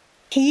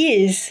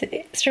 he is,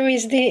 through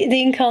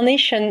the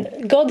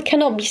incarnation, God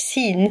cannot be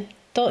seen.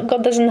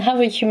 God doesn't have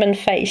a human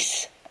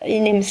face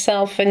in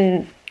himself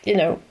and,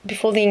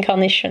 before the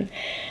incarnation.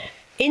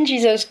 In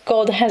Jesus,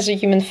 God has a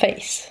human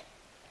face.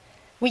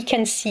 We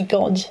can see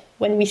God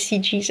when we see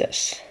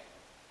Jesus.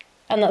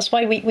 And that's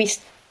why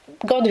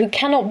God, who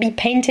cannot be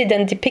painted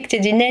and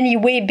depicted in any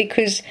way,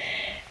 because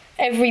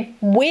every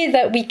way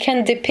that we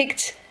can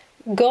depict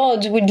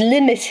God would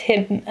limit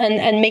him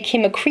and make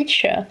him a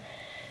creature.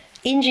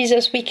 In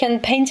Jesus, we can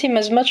paint him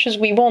as much as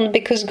we want,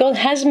 because God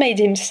has made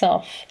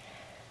himself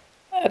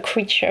a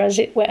creature, as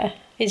it were.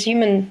 His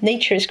human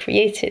nature is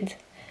created.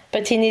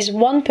 But in his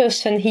one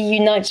person, he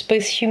unites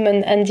both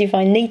human and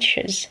divine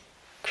natures,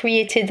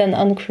 created and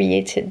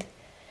uncreated.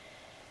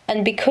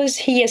 And because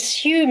he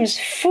assumes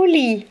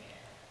fully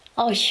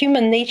our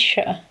human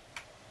nature,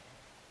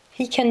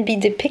 he can be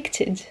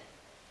depicted.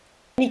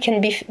 He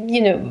can be,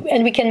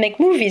 and we can make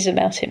movies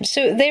about him.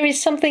 So there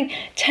is something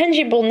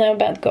tangible now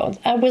about God.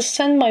 I will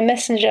send my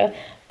messenger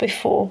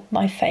before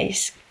my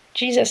face.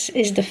 Jesus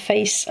is the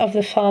face of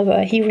the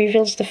Father. He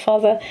reveals the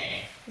Father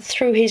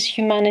through his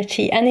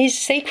humanity. And his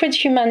sacred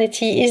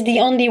humanity is the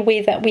only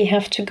way that we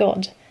have to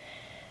God.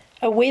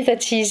 A way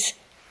that is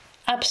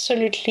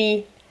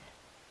absolutely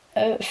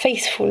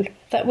faithful,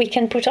 that we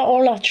can put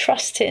all our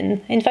trust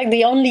in. In fact,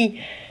 the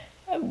only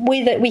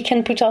way that we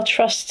can put our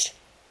trust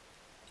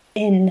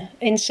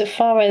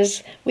insofar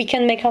as we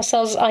can make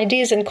ourselves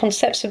ideas and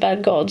concepts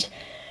about God.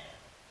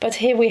 But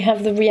here we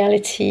have the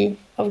reality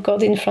of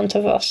God in front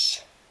of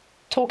us,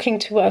 talking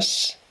to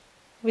us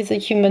with the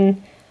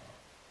human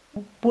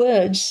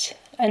words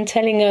and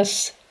telling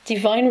us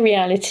divine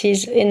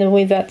realities in a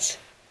way that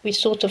we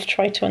sort of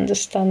try to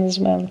understand as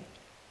well.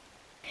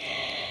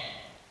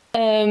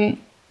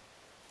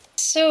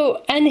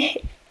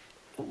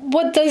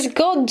 What does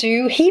God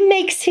do? He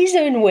makes his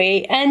own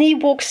way and he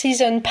walks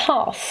his own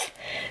path.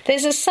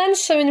 There's a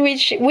sense in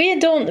which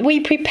we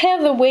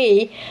prepare the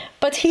way,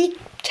 but he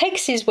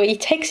takes his way, he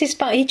takes his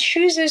path, he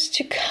chooses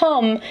to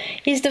come.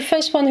 He's the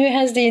first one who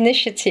has the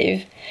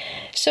initiative.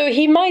 So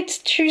he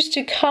might choose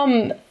to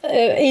come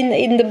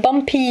in the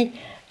bumpy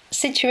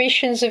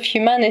situations of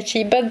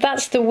humanity, but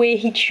that's the way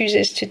he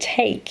chooses to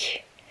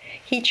take.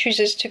 He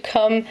chooses to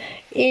come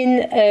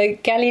in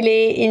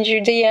Galilee, in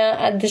Judea,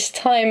 at this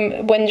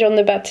time when John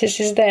the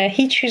Baptist is there.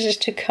 He chooses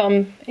to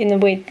come in a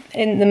way,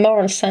 in the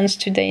moral sense,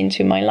 today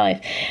into my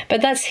life.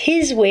 But that's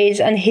his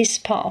ways and his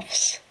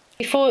paths.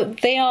 Before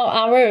they are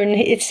our own,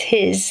 it's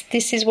his.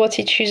 This is what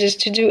he chooses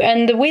to do.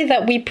 And the way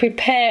that we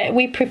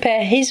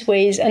prepare his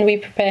ways and we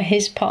prepare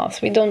his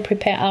path. We don't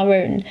prepare our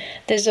own.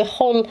 There's a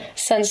whole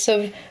sense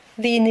of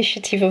the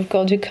initiative of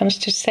God who comes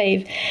to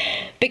save.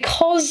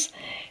 Because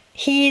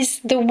he's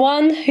the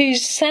one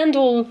whose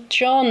sandal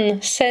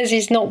John says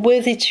is not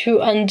worthy to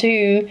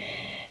undo.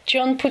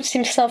 John puts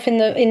himself in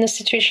the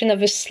situation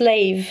of a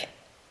slave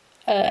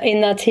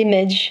in that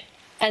image.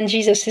 And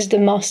Jesus is the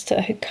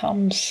master who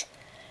comes.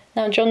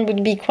 Now, John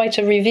would be quite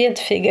a revered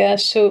figure,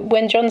 so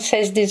when John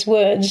says these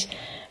words,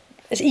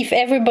 if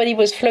everybody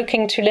was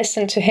flocking to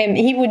listen to him,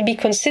 he would be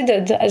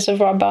considered as a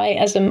rabbi,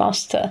 as a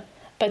master.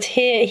 But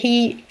here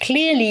he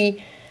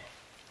clearly,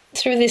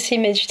 through this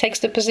image, takes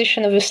the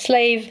position of a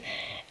slave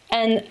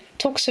and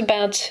talks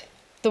about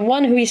the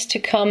one who is to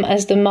come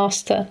as the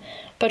master,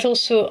 but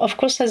also, of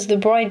course, as the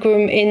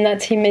bridegroom in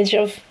that image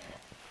of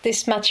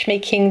this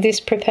matchmaking,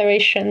 this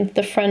preparation,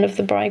 the friend of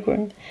the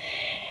bridegroom.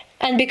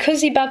 And because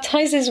he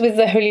baptizes with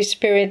the Holy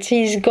Spirit,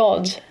 he is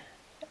God.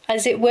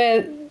 As it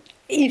were,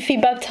 if he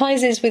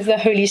baptizes with the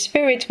Holy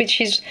Spirit,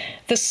 which is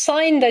the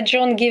sign that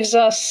John gives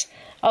us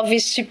of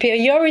his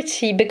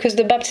superiority, because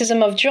the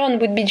baptism of John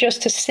would be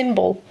just a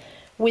symbol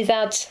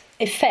without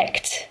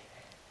effect,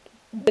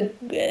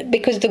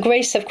 because the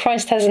grace of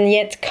Christ hasn't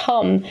yet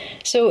come.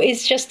 So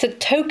it's just a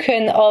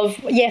token of,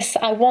 yes,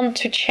 I want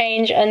to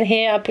change, and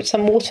here I put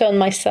some water on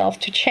myself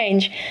to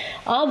change.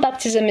 Our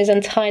baptism is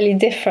entirely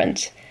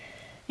different,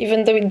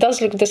 even though it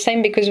does look the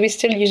same because we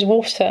still use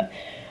water.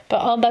 But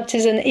our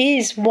baptism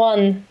is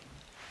one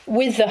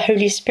with the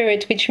Holy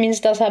Spirit, which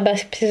means that our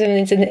baptism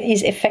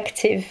is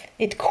effective.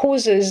 It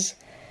causes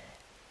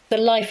the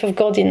life of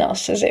God in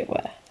us, as it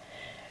were.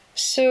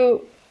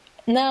 So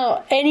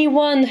now,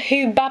 anyone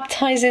who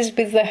baptizes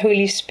with the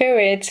Holy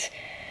Spirit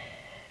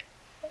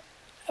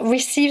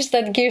receives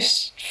that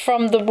gift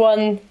from the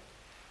one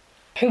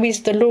who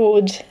is the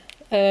Lord.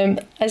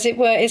 As it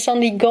were, it's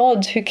only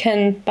God who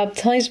can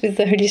baptize with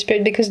the Holy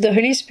Spirit, because the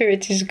Holy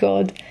Spirit is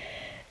God.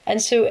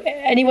 And so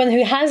anyone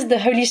who has the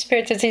Holy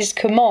Spirit at his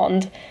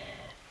command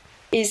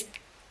is,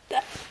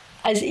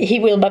 as he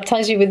will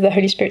baptize you with the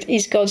Holy Spirit,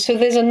 is God. So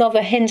there's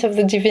another hint of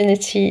the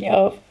divinity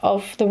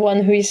of the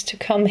one who is to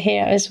come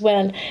here as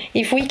well.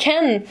 If we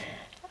can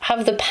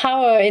have the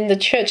power in the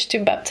church to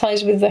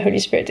baptize with the Holy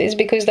Spirit, it's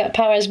because that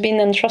power has been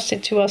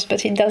entrusted to us,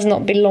 but it does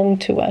not belong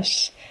to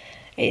us.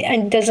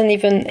 And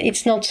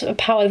it's not a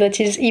power that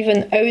is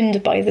even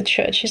owned by the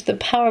church. It's the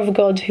power of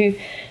God who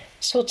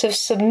sort of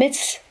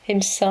submits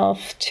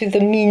himself to the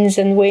means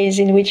and ways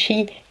in which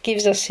he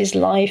gives us his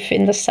life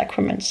in the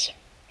sacraments.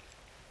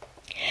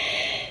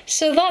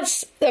 So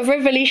that's a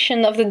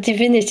revelation of the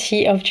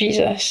divinity of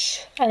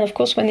Jesus. And of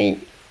course, when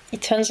he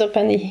turns up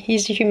and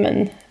he's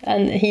human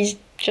and he's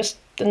just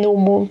a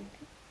normal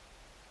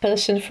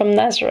person from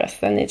Nazareth,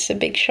 then it's a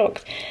big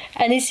shock.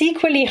 And it's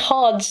equally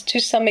hard to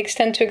some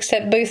extent to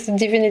accept both the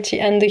divinity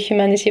and the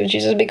humanity of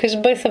Jesus, because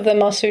both of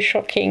them are so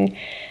shocking.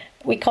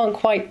 We can't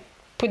quite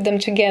put them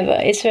together.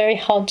 It's very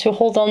hard to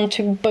hold on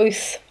to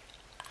both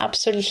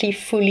absolutely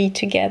fully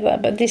together.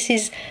 But this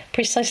is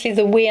precisely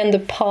the way and the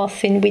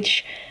path in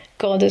which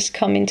God has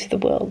come into the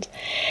world.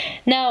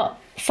 Now,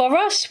 for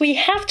us, we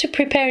have to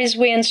prepare his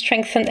way and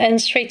strengthen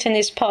and straighten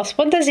his path.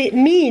 What does it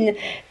mean?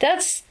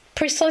 That's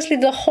precisely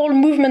the whole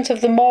movement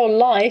of the moral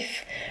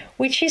life,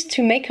 which is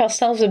to make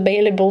ourselves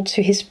available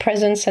to his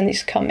presence and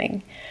his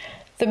coming.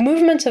 The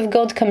movement of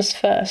God comes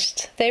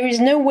first. There is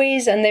no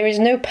ways and there is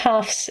no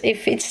paths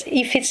if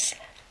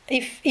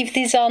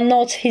these are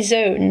not his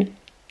own,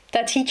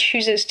 that he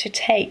chooses to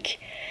take.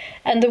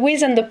 And the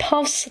ways and the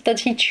paths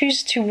that he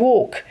chooses to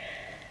walk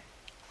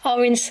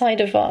are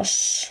inside of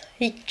us.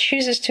 He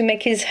chooses to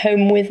make his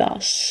home with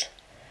us.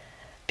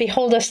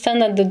 Behold, I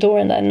stand at the door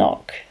and I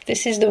knock.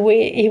 This is the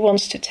way he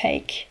wants to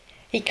take.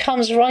 He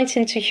comes right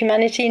into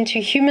humanity, into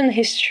human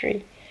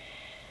history.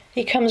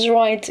 He comes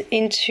right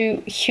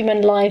into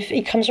human life.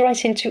 He comes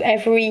right into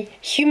every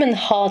human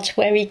heart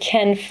where he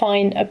can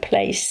find a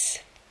place,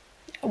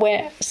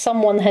 where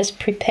someone has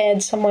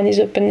prepared, someone is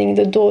opening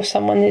the door,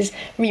 someone is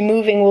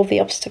removing all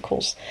the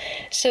obstacles.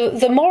 So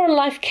the moral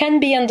life can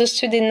be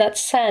understood in that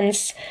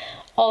sense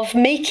of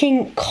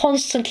making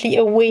constantly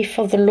a way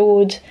for the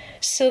Lord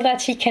so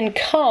that he can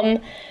come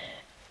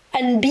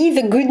and be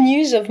the good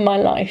news of my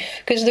life.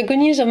 Because the good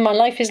news of my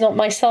life is not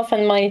myself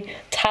and my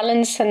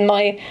talents and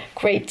my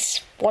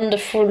great,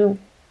 wonderful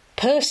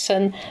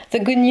person. The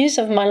good news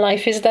of my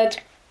life is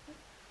that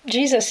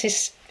Jesus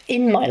is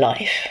in my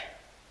life.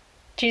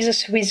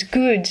 Jesus, who is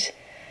good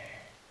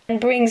and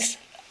brings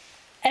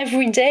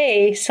every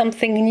day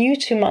something new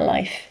to my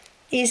life,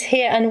 is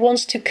here and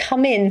wants to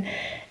come in.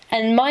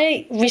 And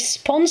my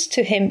response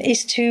to him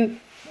is to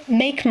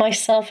make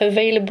myself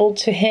available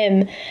to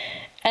him.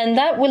 And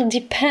that will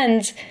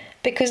depend,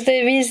 because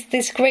there is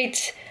this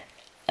great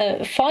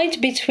fight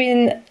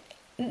between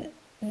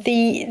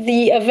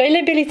the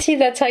availability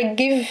that I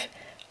give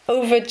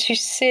over to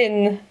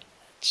sin,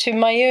 to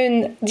my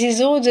own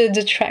disordered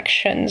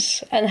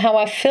attractions, and how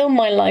I fill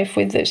my life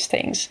with those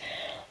things,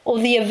 or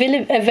the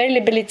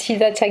availability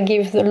that I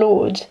give the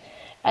Lord.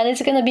 And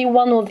it's going to be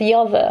one or the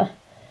other.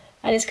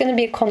 And it's going to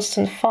be a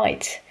constant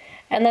fight.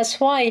 And that's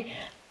why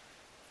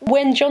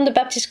when John the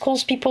Baptist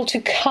calls people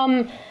to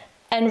come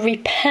and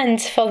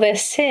repent for their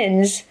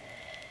sins,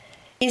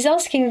 he's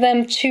asking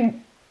them to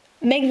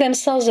make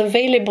themselves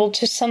available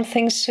to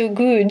something so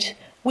good,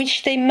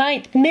 which they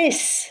might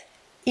miss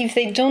if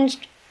they don't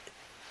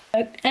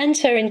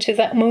enter into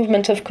that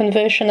movement of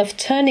conversion, of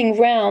turning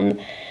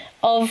round,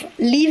 of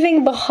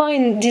leaving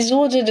behind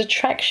disordered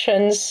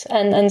attractions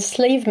and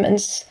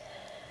enslavements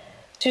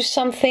to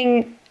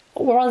something,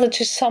 or rather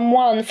to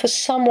someone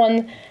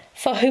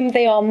for whom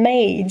they are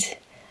made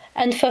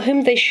and for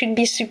whom they should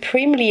be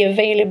supremely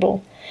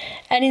available.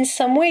 And in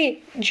some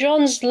way,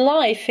 John's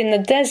life in the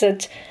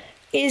desert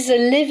is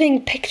a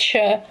living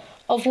picture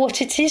of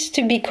what it is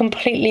to be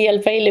completely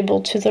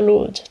available to the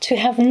Lord, to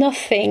have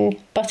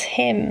nothing but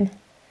him.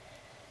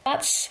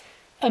 That's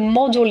a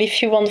model,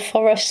 if you want,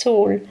 for us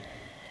all.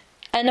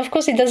 And of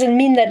course, it doesn't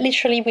mean that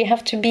literally we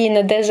have to be in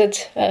a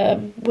desert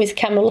with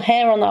camel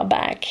hair on our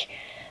back.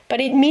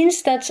 But it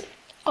means that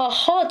our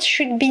hearts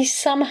should be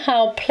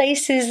somehow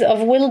places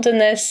of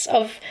wilderness,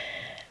 of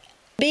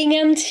being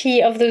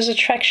empty of those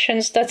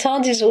attractions that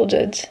are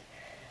disordered,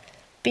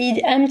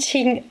 be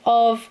emptying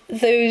of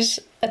those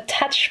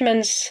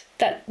attachments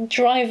that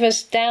drive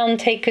us down,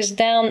 take us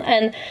down,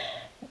 and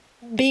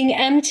being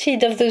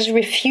emptied of those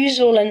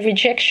refusal and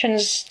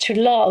rejections to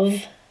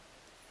love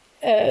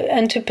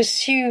and to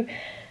pursue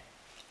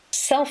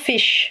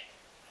selfish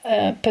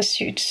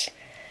pursuits,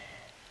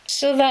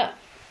 so that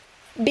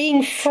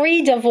being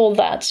freed of all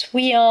that,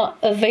 we are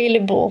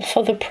available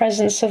for the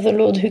presence of the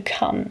Lord who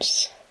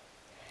comes.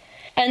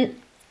 And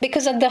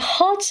because at the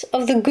heart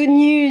of the good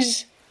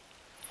news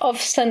of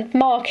St.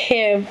 Mark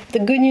here, the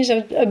good news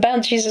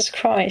about Jesus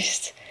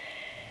Christ,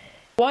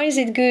 why is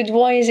it good?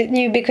 Why is it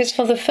new? Because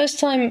for the first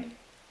time,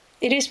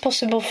 it is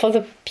possible for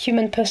the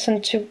human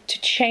person to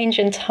change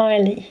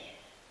entirely.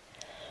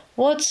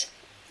 What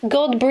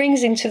God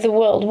brings into the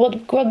world,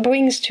 what God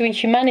brings to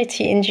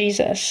humanity in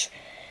Jesus,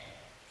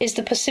 is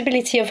the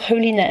possibility of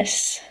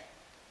holiness.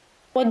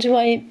 What do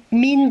I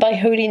mean by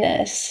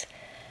holiness?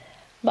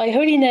 By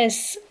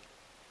holiness,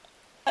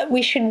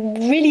 we should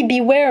really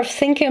beware of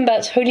thinking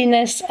about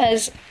holiness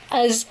as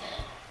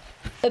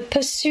a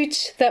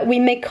pursuit that we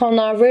make on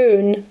our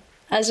own,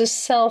 as a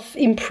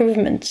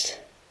self-improvement.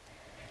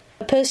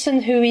 A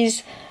person who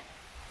is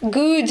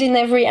good in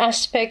every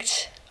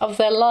aspect of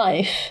their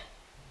life,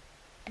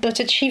 but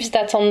achieves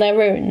that on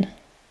their own,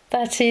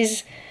 that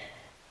is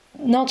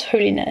not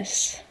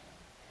holiness.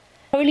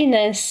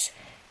 Holiness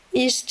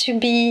is to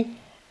be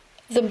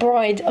the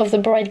bride of the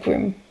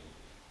bridegroom.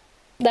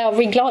 Now,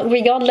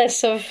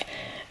 regardless of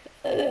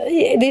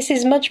this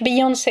is much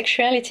beyond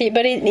sexuality,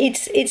 but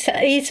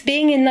it's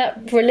being in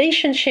that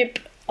relationship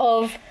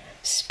of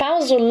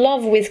spousal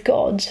love with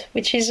God,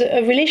 which is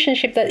a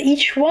relationship that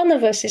each one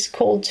of us is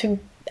called to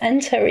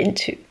enter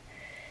into,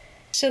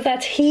 so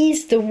that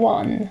He's the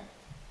one.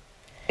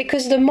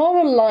 Because the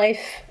moral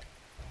life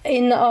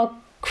in our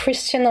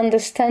Christian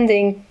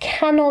understanding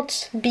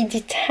cannot be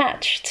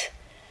detached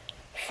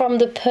from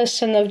the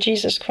person of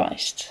Jesus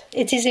Christ.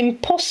 It is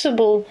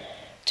impossible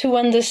to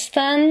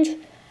understand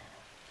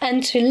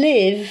and to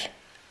live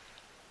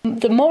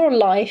the moral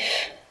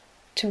life,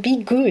 to be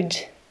good,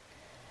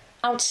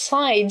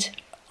 outside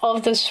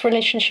of this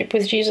relationship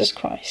with Jesus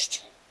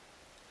Christ,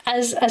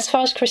 as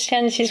far as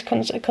Christianity is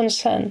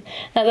concerned.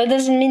 Now, that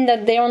doesn't mean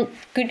that there aren't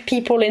good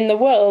people in the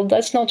world.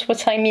 That's not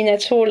what I mean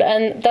at all.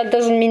 And that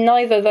doesn't mean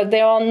neither that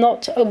there are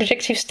not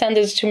objective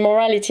standards to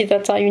morality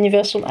that are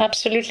universal.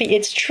 Absolutely,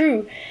 it's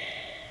true.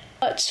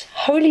 But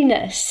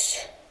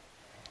holiness,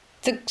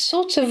 the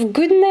sort of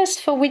goodness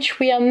for which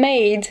we are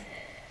made,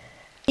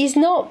 is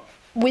not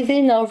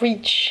within our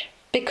reach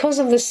because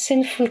of the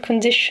sinful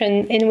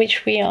condition in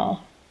which we are.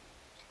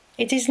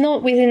 It is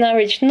not within our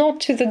reach, not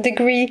to the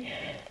degree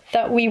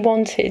that we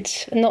want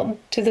it, not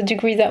to the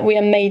degree that we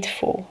are made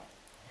for.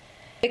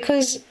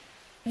 Because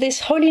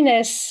this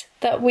holiness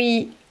that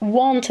we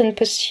want and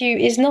pursue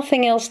is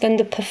nothing else than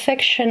the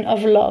perfection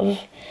of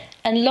love.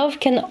 And love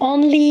can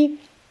only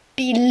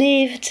be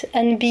lived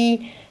and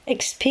be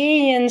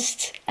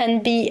experienced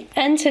and be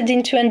entered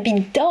into and be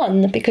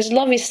done, because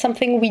love is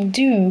something we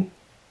do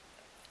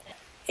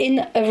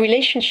in a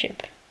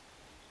relationship.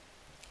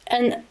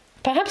 And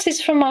perhaps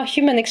it's from our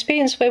human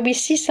experience where we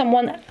see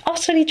someone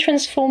utterly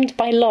transformed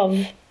by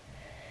love.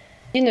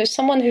 You know,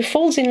 someone who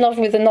falls in love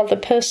with another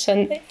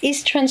person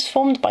is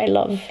transformed by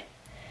love.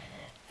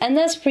 And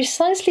that's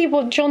precisely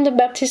what John the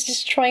Baptist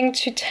is trying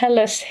to tell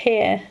us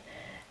here.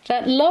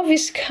 That love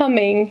is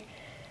coming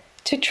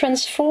to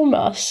transform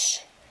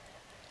us.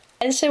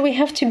 And so we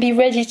have to be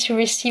ready to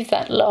receive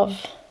that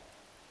love.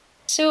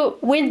 So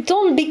we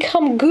don't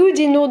become good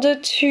in order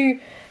to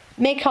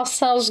make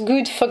ourselves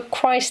good for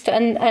Christ,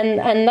 and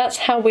that's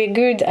how we're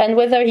good, and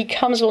whether He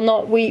comes or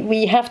not,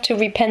 we have to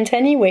repent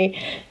anyway.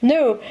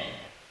 No,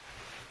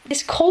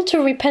 this call to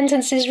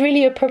repentance is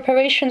really a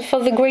preparation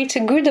for the greater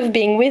good of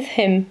being with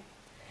Him.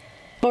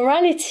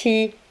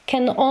 Morality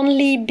can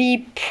only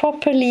be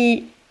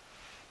properly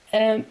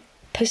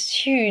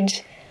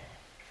pursued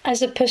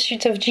as a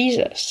pursuit of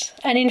Jesus.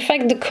 And in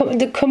fact,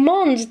 the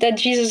command that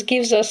Jesus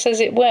gives us,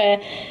 as it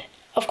were,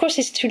 of course,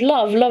 is to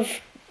love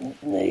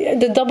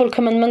the double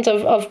commandment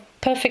of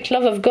perfect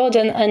love of God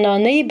and our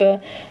neighbor.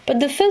 But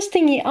the first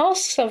thing He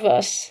asks of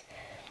us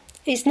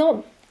is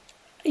not,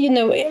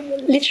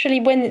 literally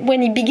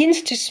when He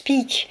begins to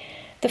speak,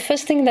 the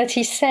first thing that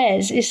He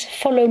says is,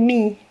 follow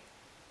me.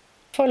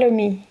 Follow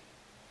me.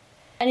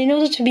 And in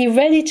order to be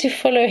ready to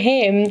follow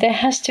Him, there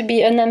has to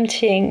be an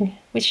emptying,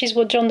 which is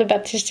what John the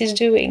Baptist is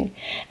doing.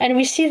 And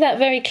we see that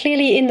very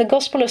clearly in the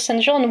Gospel of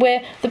St. John,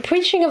 where the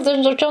preaching of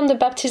John the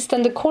Baptist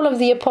and the call of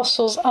the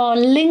apostles are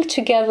linked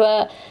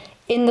together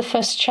in the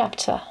first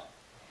chapter.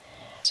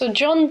 So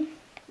John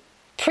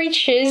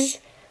preaches,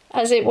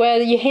 as it were,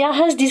 he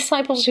has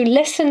disciples who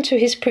listen to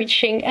his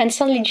preaching, and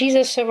suddenly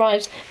Jesus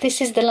arrives.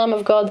 This is the Lamb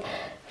of God.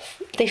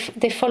 They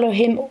follow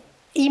Him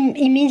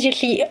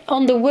immediately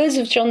on the words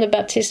of John the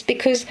Baptist,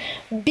 because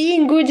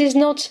being good is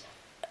not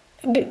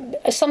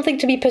something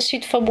to be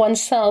pursued for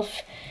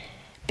oneself.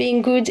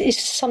 Being good is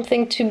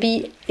something to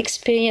be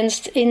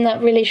experienced in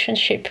that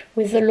relationship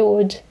with the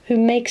Lord, who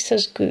makes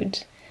us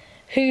good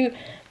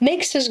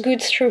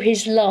through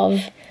His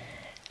love.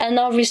 And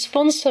our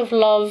response of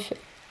love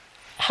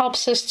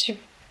helps us to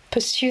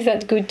pursue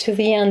that good to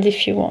the end,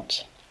 if you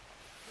want.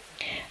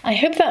 I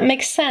hope that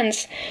makes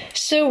sense.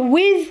 So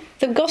with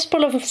the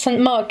Gospel of St.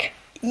 Mark,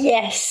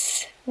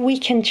 yes, we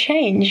can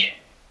change.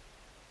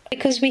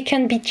 Because we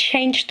can be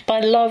changed by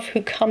love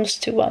who comes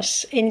to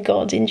us in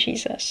God, in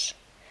Jesus.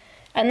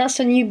 And that's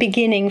a new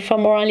beginning for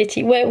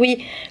morality, where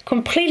we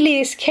completely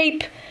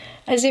escape,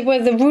 as it were,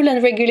 the rule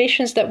and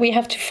regulations that we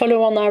have to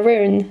follow on our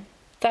own.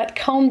 That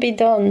can't be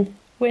done.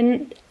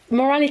 When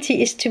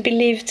morality is to be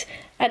lived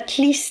at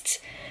least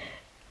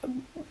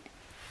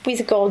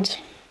with God,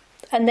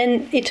 and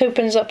then it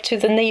opens up to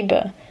the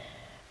neighbor.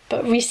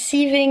 But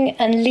receiving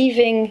and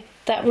living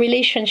that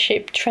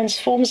relationship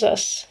transforms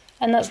us,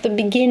 and that's the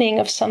beginning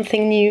of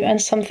something new and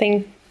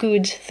something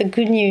good, the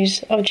good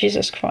news of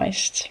Jesus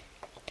Christ.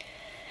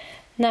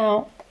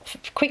 Now,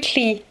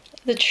 quickly,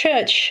 the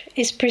church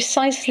is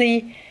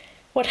precisely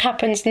what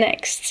happens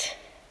next.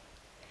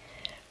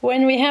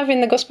 When we have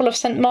in the Gospel of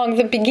St. Mark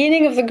the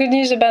beginning of the good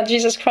news about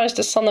Jesus Christ,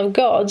 the Son of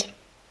God,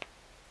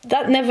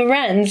 that never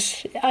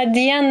ends. At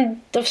the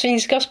end of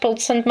his Gospel,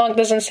 St. Mark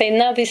doesn't say,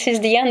 now this is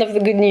the end of the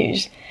good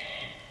news.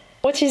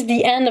 What is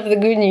the end of the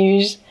good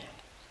news?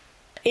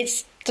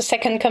 It's the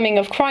second coming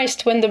of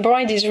Christ, when the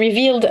bride is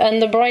revealed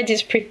and the bride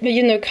is,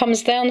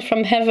 comes down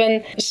from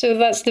heaven. So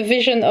that's the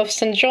vision of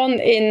St. John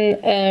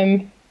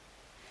in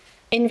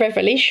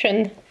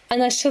Revelation.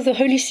 And I saw the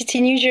holy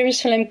city, New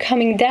Jerusalem,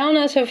 coming down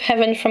out of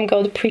heaven from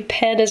God,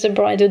 prepared as a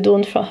bride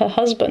adorned for her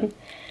husband.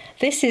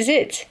 This is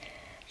it.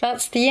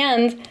 That's the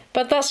end.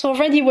 But that's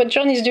already what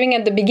John is doing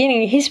at the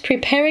beginning. He's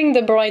preparing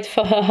the bride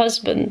for her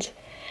husband.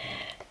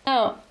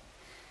 Now,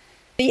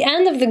 the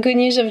end of the good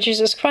news of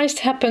Jesus Christ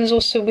happens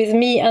also with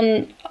me,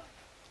 and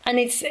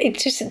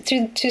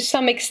to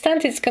some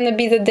extent it's going to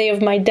be the day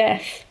of my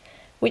death,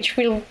 which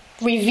will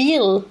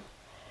reveal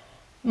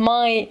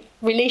my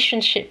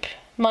relationship,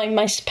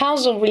 my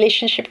spousal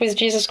relationship with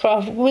Jesus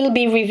Christ will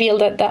be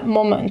revealed at that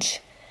moment.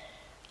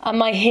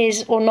 Am I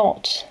his or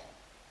not?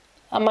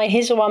 Am I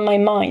his or am I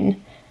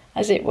mine,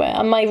 as it were?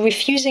 Am I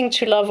refusing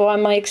to love or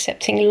am I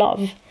accepting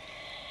love?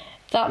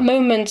 That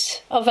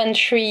moment of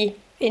entry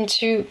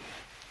into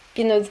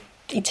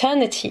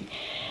eternity.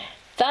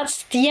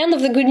 That's the end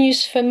of the good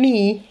news for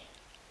me,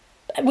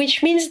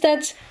 which means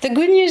that the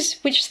good news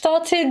which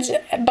started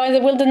by the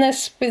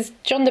wilderness with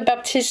John the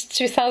Baptist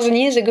 2,000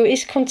 years ago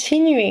is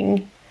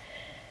continuing.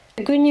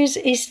 The good news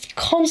is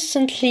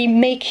constantly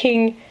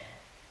making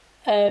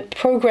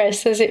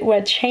progress, as it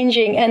were,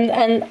 changing.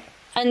 And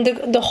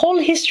the whole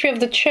history of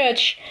the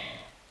church,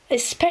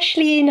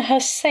 especially in her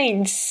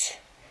saints,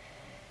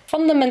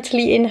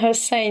 fundamentally in her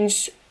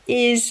saints,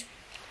 is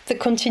the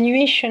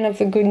continuation of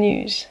the good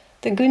news.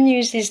 The good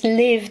news is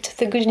lived.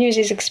 The good news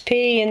is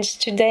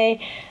experienced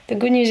today. The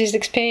good news is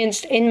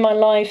experienced in my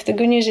life. The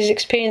good news is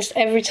experienced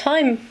every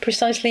time,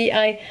 precisely,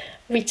 I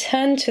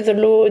return to the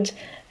Lord,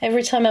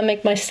 every time I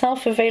make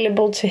myself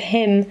available to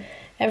Him,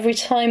 every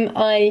time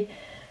I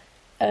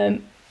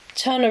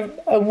turn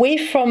away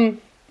from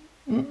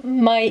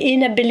my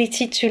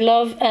inability to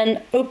love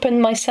and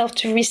open myself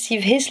to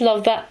receive His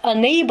love that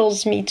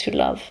enables me to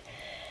love.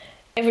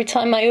 Every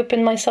time I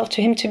open myself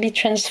to Him to be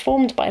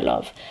transformed by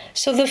love.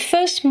 So the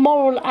first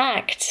moral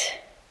act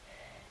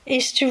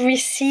is to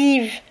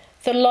receive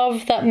the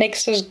love that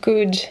makes us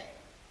good.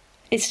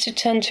 It's to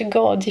turn to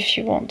God, if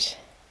you want.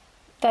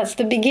 That's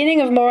the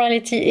beginning of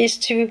morality, is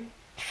to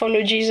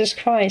follow Jesus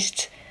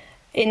Christ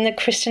in the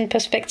Christian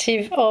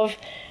perspective of.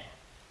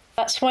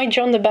 That's why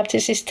John the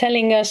Baptist is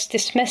telling us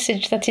this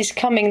message that is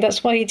coming.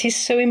 That's why it is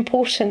so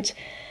important,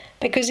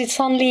 because it's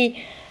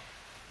only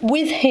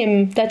with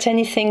Him that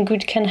anything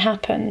good can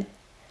happen.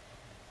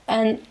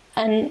 And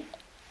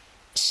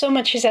so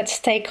much is at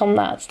stake on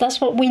that.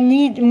 That's what we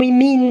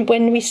mean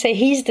when we say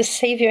He's the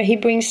Savior, He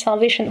brings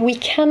salvation. We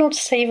cannot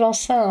save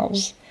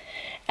ourselves.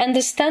 And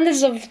the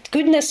standards of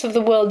goodness of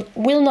the world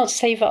will not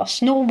save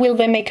us, nor will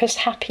they make us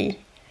happy.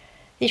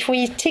 If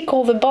we tick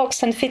all the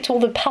boxes and fit all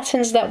the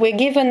patterns that we're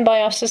given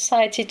by our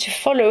society to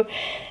follow,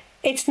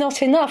 it's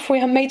not enough.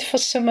 We are made for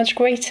so much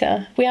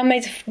greater. We are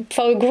made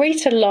for a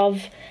greater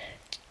love,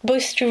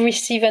 both to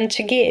receive and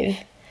to give.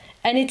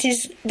 And it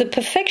is the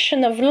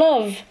perfection of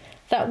love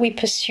that we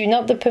pursue,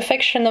 not the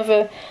perfection of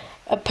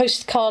a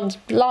postcard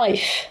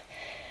life.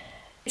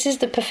 It is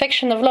the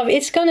perfection of love.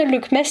 It's going to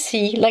look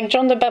messy, like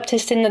John the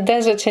Baptist in the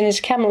desert in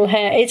his camel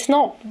hair. It's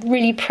not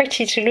really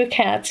pretty to look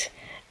at.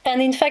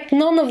 And in fact,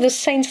 none of the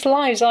saints'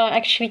 lives are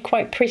actually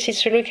quite pretty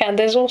to look at.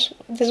 There's all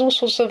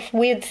sorts of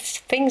weird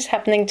things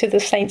happening to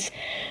the saints.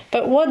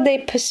 But what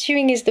they're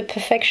pursuing is the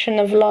perfection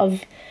of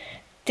love.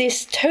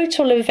 This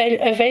total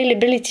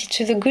availability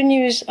to the good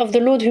news of the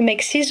Lord, who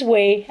makes His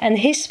way and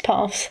His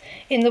path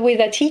in the way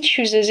that He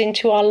chooses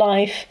into our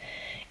life,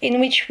 in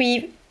which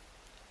we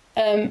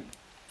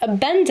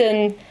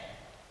abandon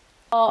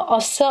our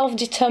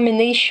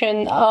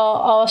self-determination,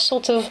 our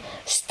sort of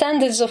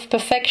standards of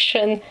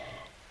perfection,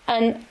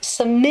 and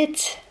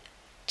submit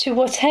to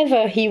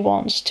whatever He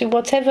wants, to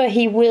whatever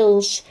He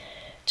wills,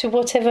 to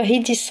whatever He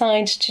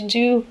decides to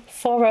do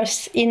for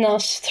us, in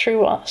us,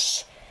 through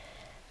us.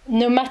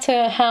 No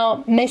matter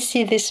how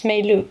messy this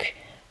may look,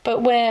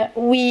 but where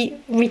we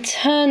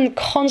return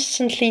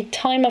constantly,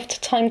 time after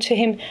time, to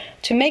Him,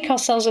 to make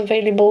ourselves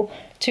available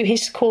to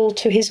His call,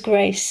 to His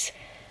grace,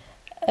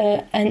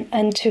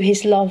 and to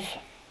His love.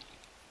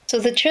 So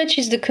the church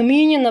is the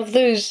communion of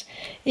those,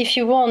 if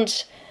you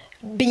want,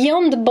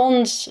 beyond the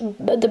bounds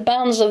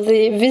of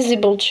the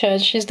visible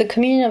church is the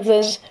communion of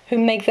those who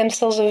make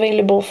themselves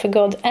available for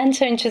God,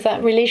 enter into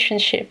that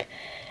relationship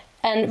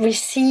and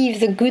receive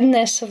the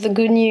goodness of the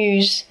good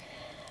news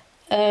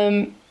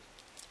in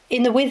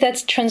a way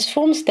that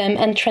transforms them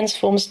and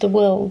transforms the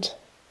world.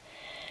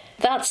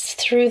 That's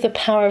through the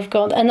power of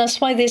God. And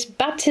that's why this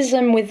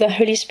baptism with the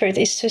Holy Spirit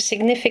is so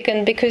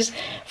significant, because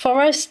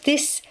for us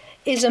this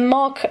is a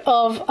mark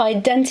of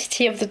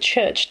identity of the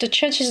church. The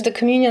church is the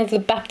communion of the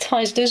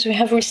baptized. Those who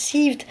have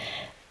received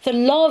the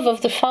love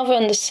of the Father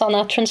and the Son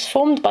are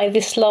transformed by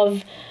this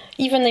love,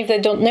 even if they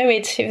don't know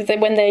it,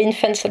 when they're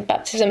infants at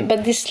baptism.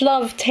 But this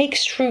love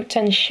takes root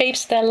and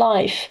shapes their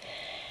life.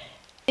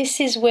 This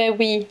is where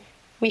we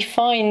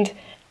find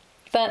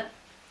that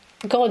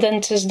God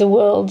enters the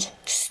world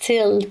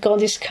still.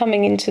 God is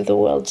coming into the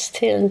world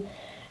still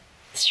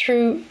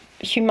through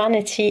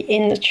humanity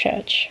in the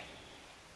church.